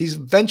investigators. He's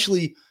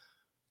eventually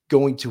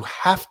going to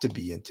have to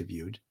be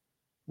interviewed,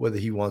 whether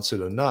he wants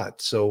it or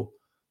not. So,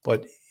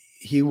 but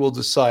he will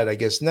decide, I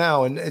guess,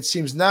 now. And it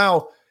seems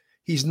now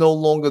he's no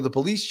longer the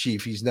police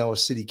chief. He's now a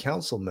city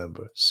council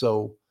member.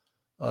 So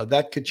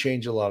that could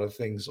change a lot of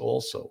things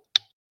also.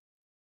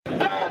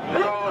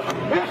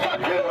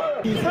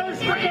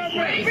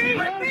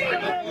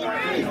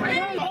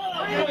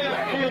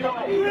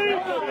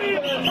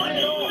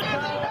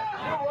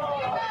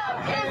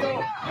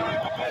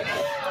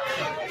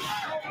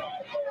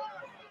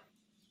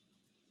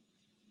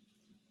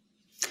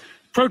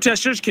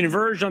 Protesters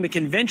converged on the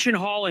convention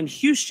hall in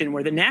Houston,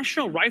 where the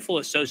National Rifle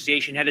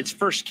Association had its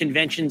first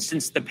convention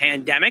since the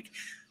pandemic.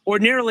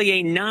 Ordinarily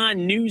a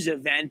non-news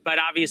event, but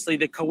obviously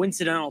the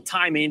coincidental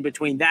timing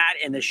between that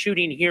and the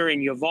shooting here in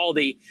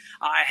Uvalde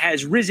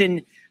has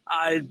risen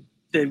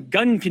the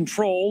gun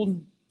control,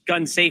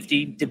 gun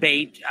safety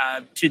debate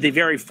to the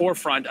very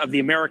forefront of the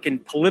American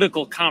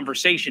political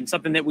conversation,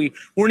 something that we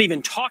weren't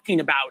even talking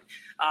about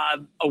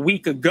a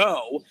week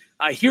ago.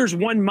 Here's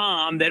one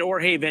mom that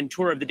Jorge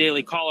Ventura of the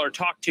Daily Caller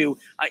talked to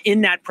in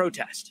that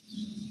protest.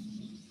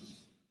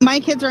 My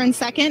kids are in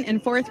 2nd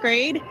and 4th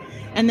grade,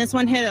 and this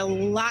one hit a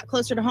lot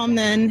closer to home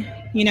than,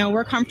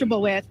 we're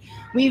comfortable with.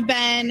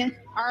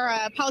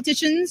 Our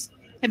politicians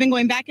have been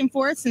going back and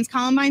forth since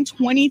Columbine,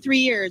 23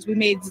 years. We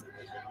made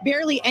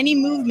barely any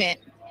movement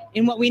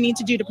in what we need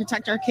to do to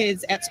protect our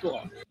kids at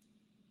school.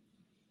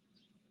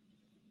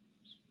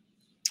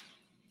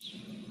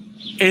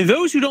 And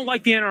those who don't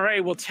like the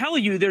NRA will tell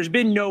you there's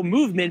been no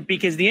movement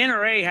because the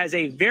NRA has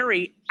a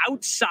very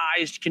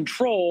outsized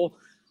control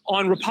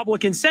on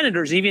Republican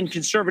senators, even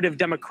conservative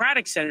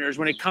Democratic senators,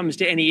 when it comes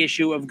to any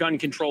issue of gun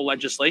control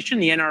legislation.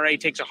 The NRA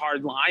takes a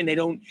hard line. They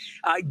don't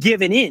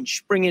give an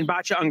inch. Bring in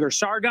Batya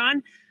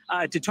Ungar-Sargon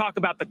to talk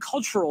about the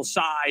cultural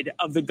side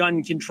of the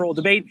gun control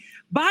debate.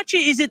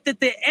 Batya, is it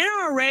that the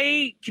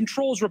NRA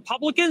controls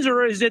Republicans,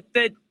 or is it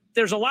that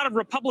there's a lot of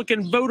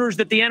Republican voters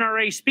that the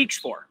NRA speaks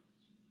for?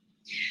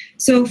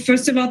 So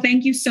first of all,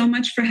 thank you so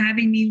much for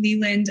having me,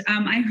 Leland.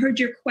 I heard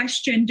your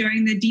question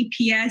during the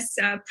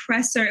DPS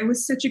presser. It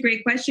was such a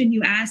great question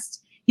you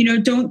asked.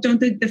 Don't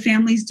the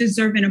families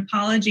deserve an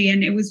apology?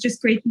 And it was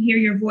just great to hear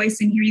your voice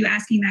and hear you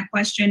asking that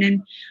question.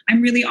 And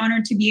I'm really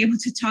honored to be able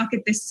to talk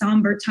at this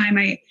somber time.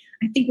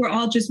 I think we're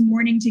all just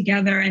mourning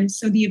together. And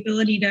so the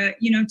ability to,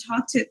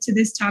 talk to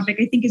this topic,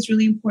 I think is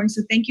really important.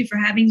 So thank you for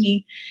having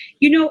me.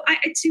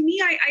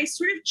 I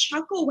sort of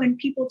chuckle when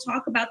people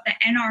talk about the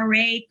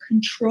NRA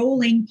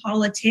controlling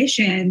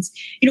politicians.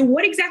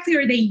 What exactly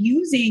are they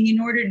using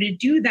in order to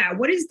do that?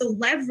 What is the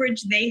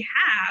leverage they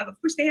have? Of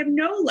course, they have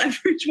no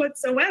leverage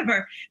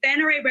whatsoever. The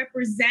NRA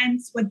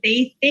represents what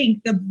they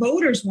think the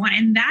voters want.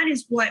 And that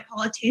is what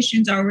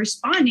politicians are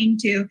responding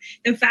to.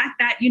 The fact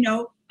that,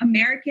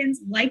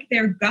 Americans like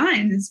their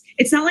guns.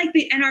 It's not like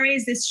the NRA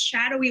is this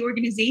shadowy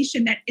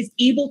organization that is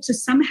able to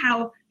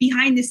somehow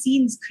behind the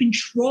scenes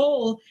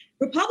control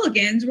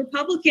Republicans.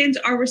 Republicans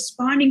are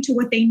responding to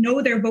what they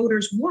know their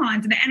voters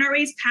want. And the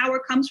NRA's power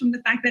comes from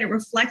the fact that it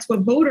reflects what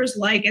voters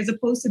like as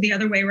opposed to the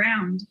other way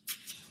around.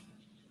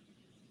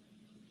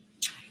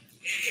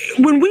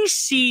 When we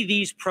see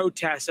these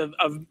protests of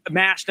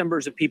mass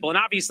numbers of people, and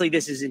obviously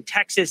this is in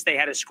Texas, they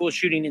had a school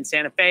shooting in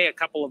Santa Fe a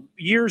couple of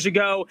years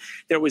ago.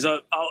 There was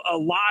a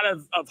lot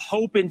of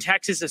hope in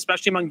Texas,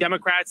 especially among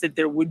Democrats, that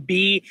there would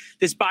be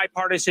this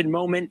bipartisan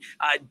moment.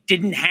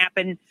 Didn't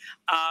happen.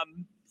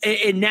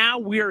 And now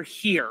we're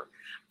here.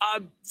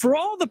 For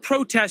all the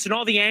protests and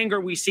all the anger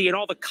we see and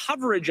all the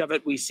coverage of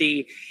it we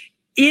see,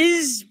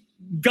 is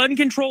gun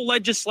control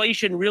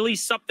legislation really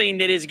something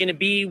that is going to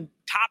be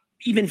top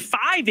even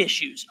 5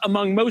 issues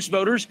among most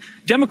voters,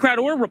 Democrat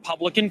or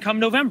Republican, come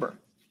November?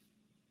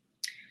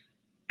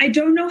 I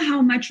don't know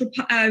how much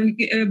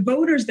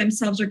voters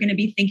themselves are going to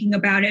be thinking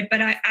about it, but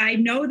I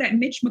know that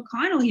Mitch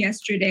McConnell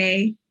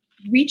yesterday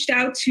reached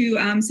out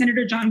to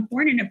Senator John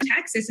Cornyn of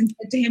Texas and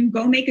said to him,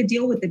 go make a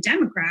deal with the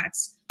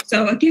Democrats.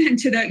 So again,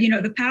 to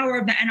the power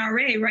of the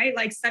NRA, right?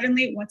 Like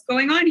suddenly what's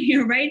going on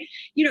here, right?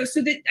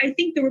 So that I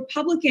think the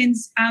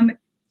Republicans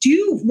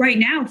do right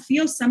now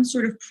feel some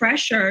sort of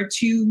pressure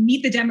to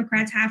meet the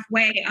Democrats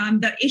halfway.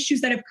 The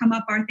issues that have come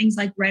up are things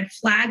like red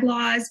flag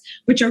laws,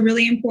 which are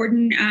really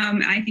important.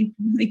 I think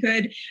really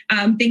good.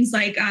 Things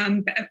like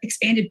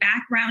expanded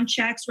background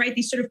checks, right?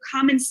 These sort of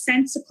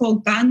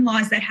commonsensical gun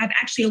laws that have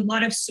actually a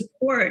lot of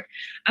support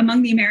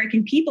among the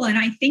American people. And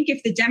I think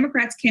if the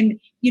Democrats can,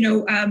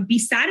 be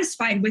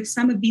satisfied with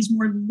some of these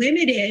more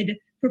limited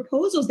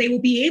proposals, they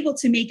will be able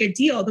to make a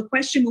deal. The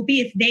question will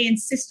be if they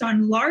insist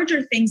on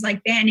larger things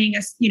like banning,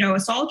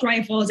 assault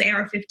rifles,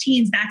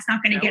 AR-15s. That's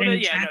not going to get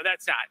any traction. No,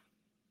 that's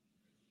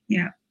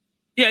not.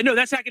 Yeah, no,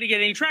 that's not going to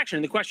get any traction.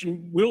 And the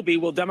question will be: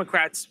 Will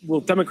Democrats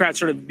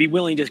sort of be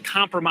willing to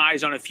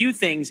compromise on a few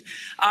things?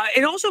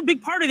 And also, a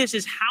big part of this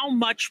is how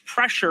much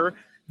pressure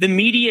the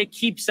media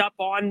keeps up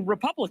on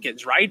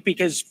Republicans, right?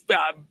 Because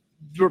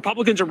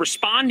Republicans are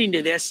responding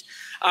to this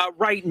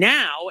right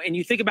now. And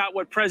you think about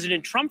what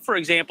President Trump, for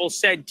example,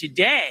 said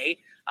today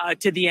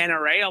to the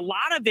NRA. A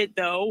lot of it,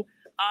 though,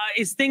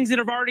 is things that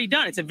have already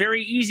done. It's a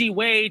very easy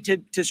way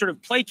to sort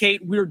of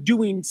placate. We're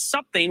doing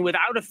something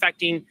without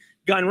affecting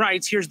gun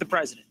rights. Here's the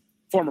president,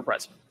 former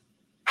president.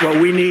 What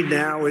we need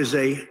now is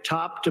a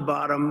top to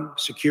bottom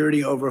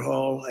security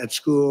overhaul at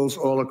schools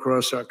all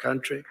across our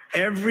country.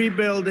 Every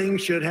building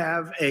should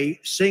have a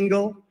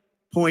single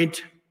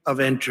point of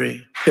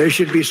entry. There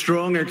should be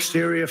strong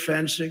exterior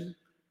fencing,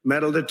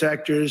 metal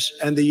detectors,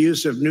 and the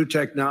use of new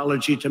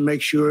technology to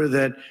make sure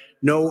that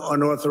no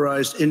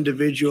unauthorized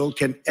individual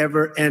can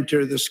ever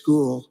enter the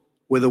school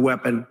with a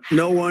weapon.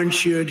 No one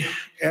should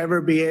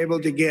ever be able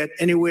to get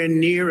anywhere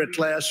near a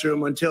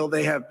classroom until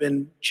they have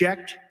been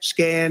checked,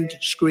 scanned,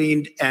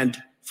 screened, and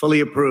fully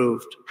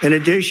approved. In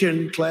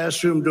addition,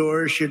 classroom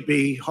doors should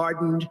be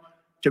hardened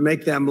to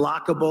make them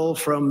lockable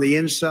from the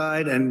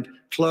inside and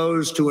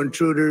closed to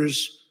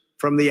intruders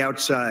from the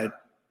outside.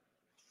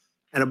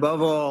 And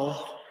above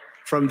all,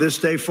 from this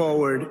day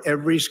forward,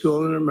 every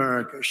school in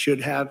America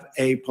should have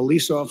a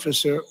police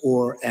officer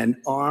or an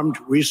armed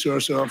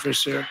resource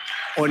officer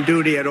on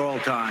duty at all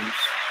times.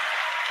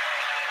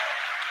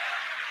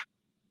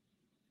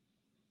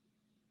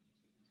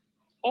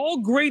 All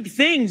great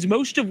things,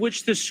 most of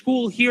which the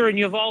school here in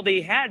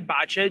Uvalde had,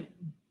 Batya.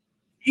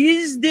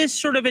 Is this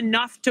sort of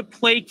enough to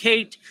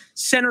placate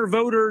center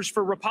voters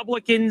for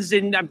Republicans?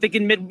 And I'm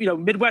thinking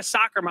Midwest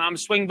soccer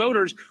moms, swing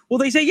voters. Well,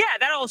 they say, yeah,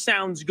 that all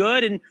sounds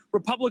good. And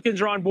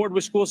Republicans are on board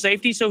with school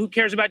safety. So who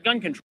cares about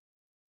gun control?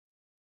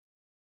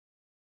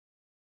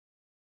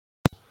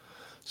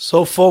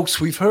 So, folks,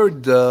 we've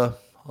heard a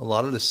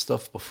lot of this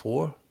stuff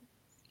before.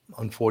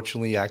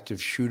 Unfortunately, active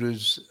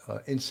shooters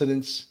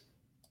incidents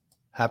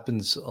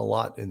happens a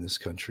lot in this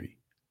country.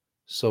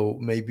 So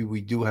maybe we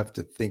do have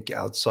to think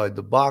outside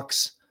the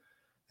box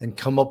and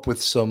come up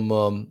with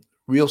some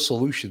real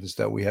solutions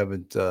that we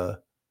haven't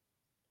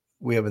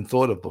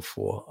thought of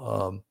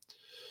before.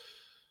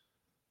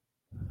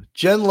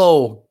 Jen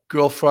Lowe,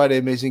 Girl Friday,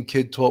 amazing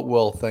kid, taught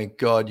well. Thank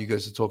God. You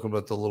guys are talking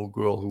about the little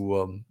girl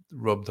who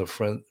rubbed her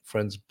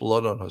friend's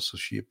blood on her, so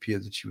she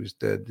appeared that she was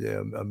dead.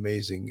 Yeah,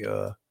 amazing,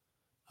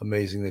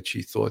 amazing that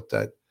she thought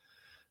that.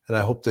 And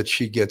I hope that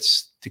she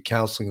gets the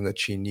counseling that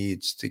she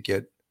needs to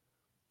get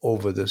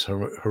over this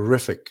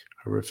horrific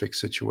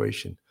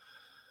situation.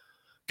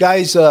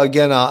 Guys,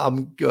 again,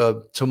 I'm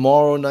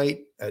tomorrow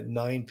night at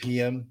 9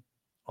 p.m.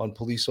 on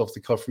Police Off the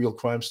Cuff Real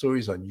Crime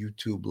Stories on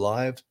YouTube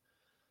Live.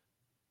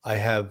 I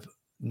have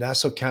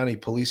Nassau County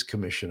Police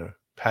Commissioner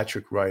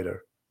Patrick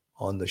Ryder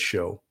on the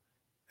show,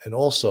 and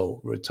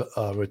also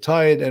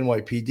retired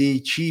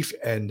NYPD Chief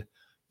and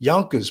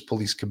Yonkers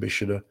Police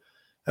Commissioner.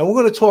 And we're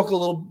going to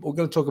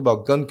talk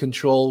about gun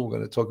control. We're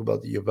going to talk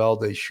about the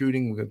Uvalde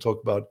shooting. We're going to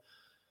talk about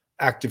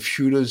active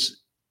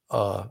shooters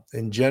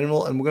in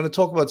general. And we're going to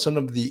talk about some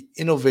of the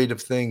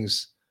innovative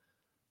things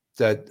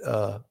that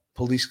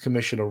Police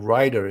Commissioner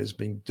Ryder has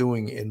been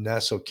doing in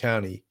Nassau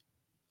County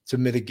to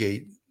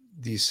mitigate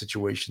these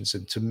situations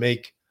and to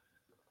make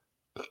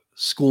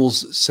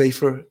schools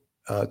safer,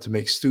 to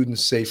make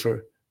students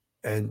safer,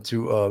 and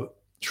to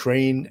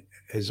train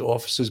his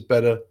officers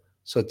better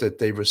so that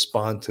they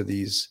respond to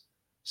these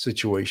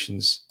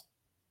situations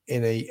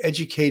in a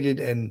educated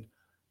and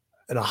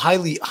in a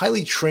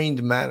highly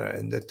trained manner,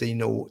 and that they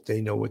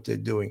know what they're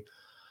doing.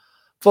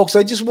 Folks,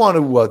 I just want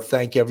to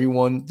thank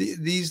everyone.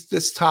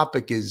 This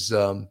topic is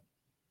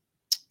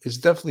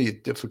definitely a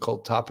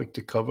difficult topic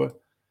to cover,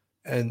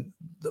 and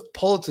the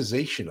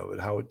politicization of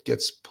it, how it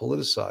gets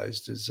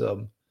politicized, is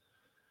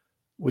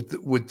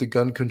with the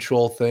gun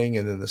control thing,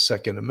 and then the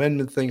Second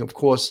Amendment thing. Of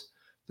course,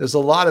 there's a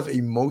lot of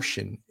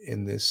emotion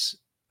in this.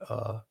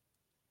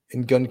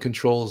 In gun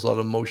control, there's a lot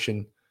of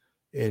emotion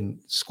in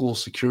school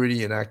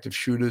security and active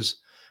shooters.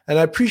 And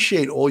I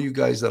appreciate all you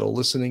guys that are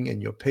listening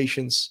and your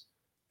patience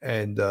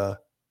and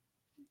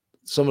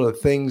some of the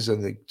things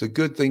and the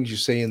good things you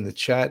say in the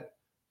chat,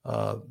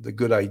 the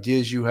good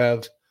ideas you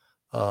have.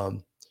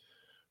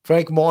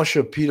 Frank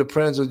Marsha, Peter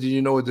Pranzo, did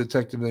you know a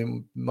detective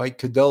named Mike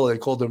Cadella? They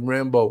called him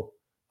Rambo.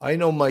 I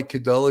know Mike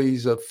Cadella.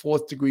 He's a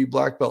 4th degree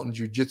black belt in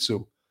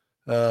jiu-jitsu.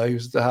 He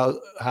was the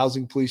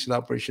housing police in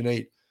Operation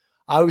 8.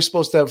 I was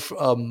supposed to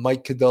have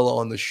Mike Cadella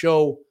on the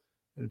show.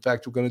 In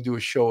fact, we're going to do a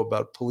show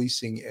about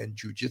policing and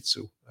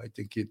jiu-jitsu. I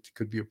think it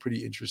could be a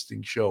pretty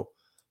interesting show.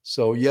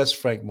 So, yes,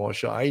 Frank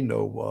Marsha, I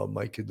know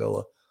Mike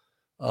Cadella.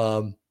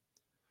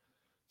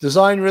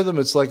 Design Rhythm,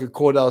 it's like a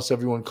courthouse.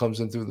 Everyone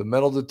comes in through the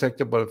metal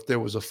detector, but if there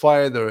was a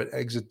fire, there are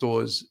exit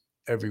doors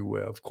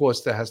everywhere. Of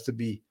course, there has to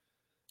be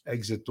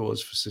exit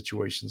doors for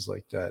situations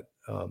like that.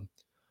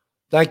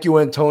 Thank you,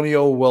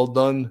 Antonio. Well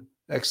done.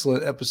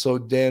 Excellent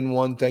episode. Dan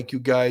won. Thank you,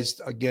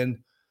 guys.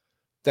 Again,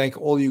 thank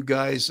all you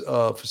guys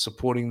for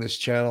supporting this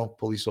channel,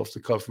 Police Off the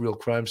Cuff Real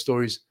Crime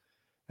Stories.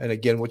 And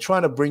again, we're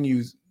trying to bring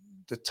you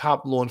the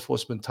top law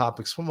enforcement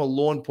topics from a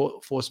law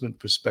enforcement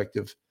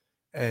perspective.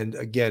 And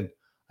again,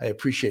 I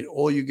appreciate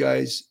all you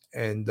guys.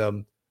 And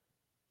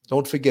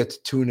don't forget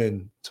to tune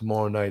in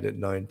tomorrow night at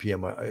 9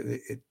 p.m.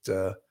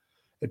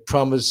 It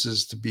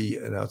promises to be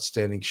an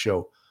outstanding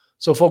show.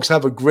 So, folks,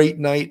 have a great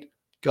night.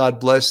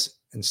 God bless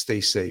and stay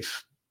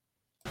safe.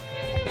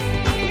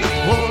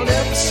 One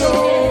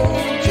episode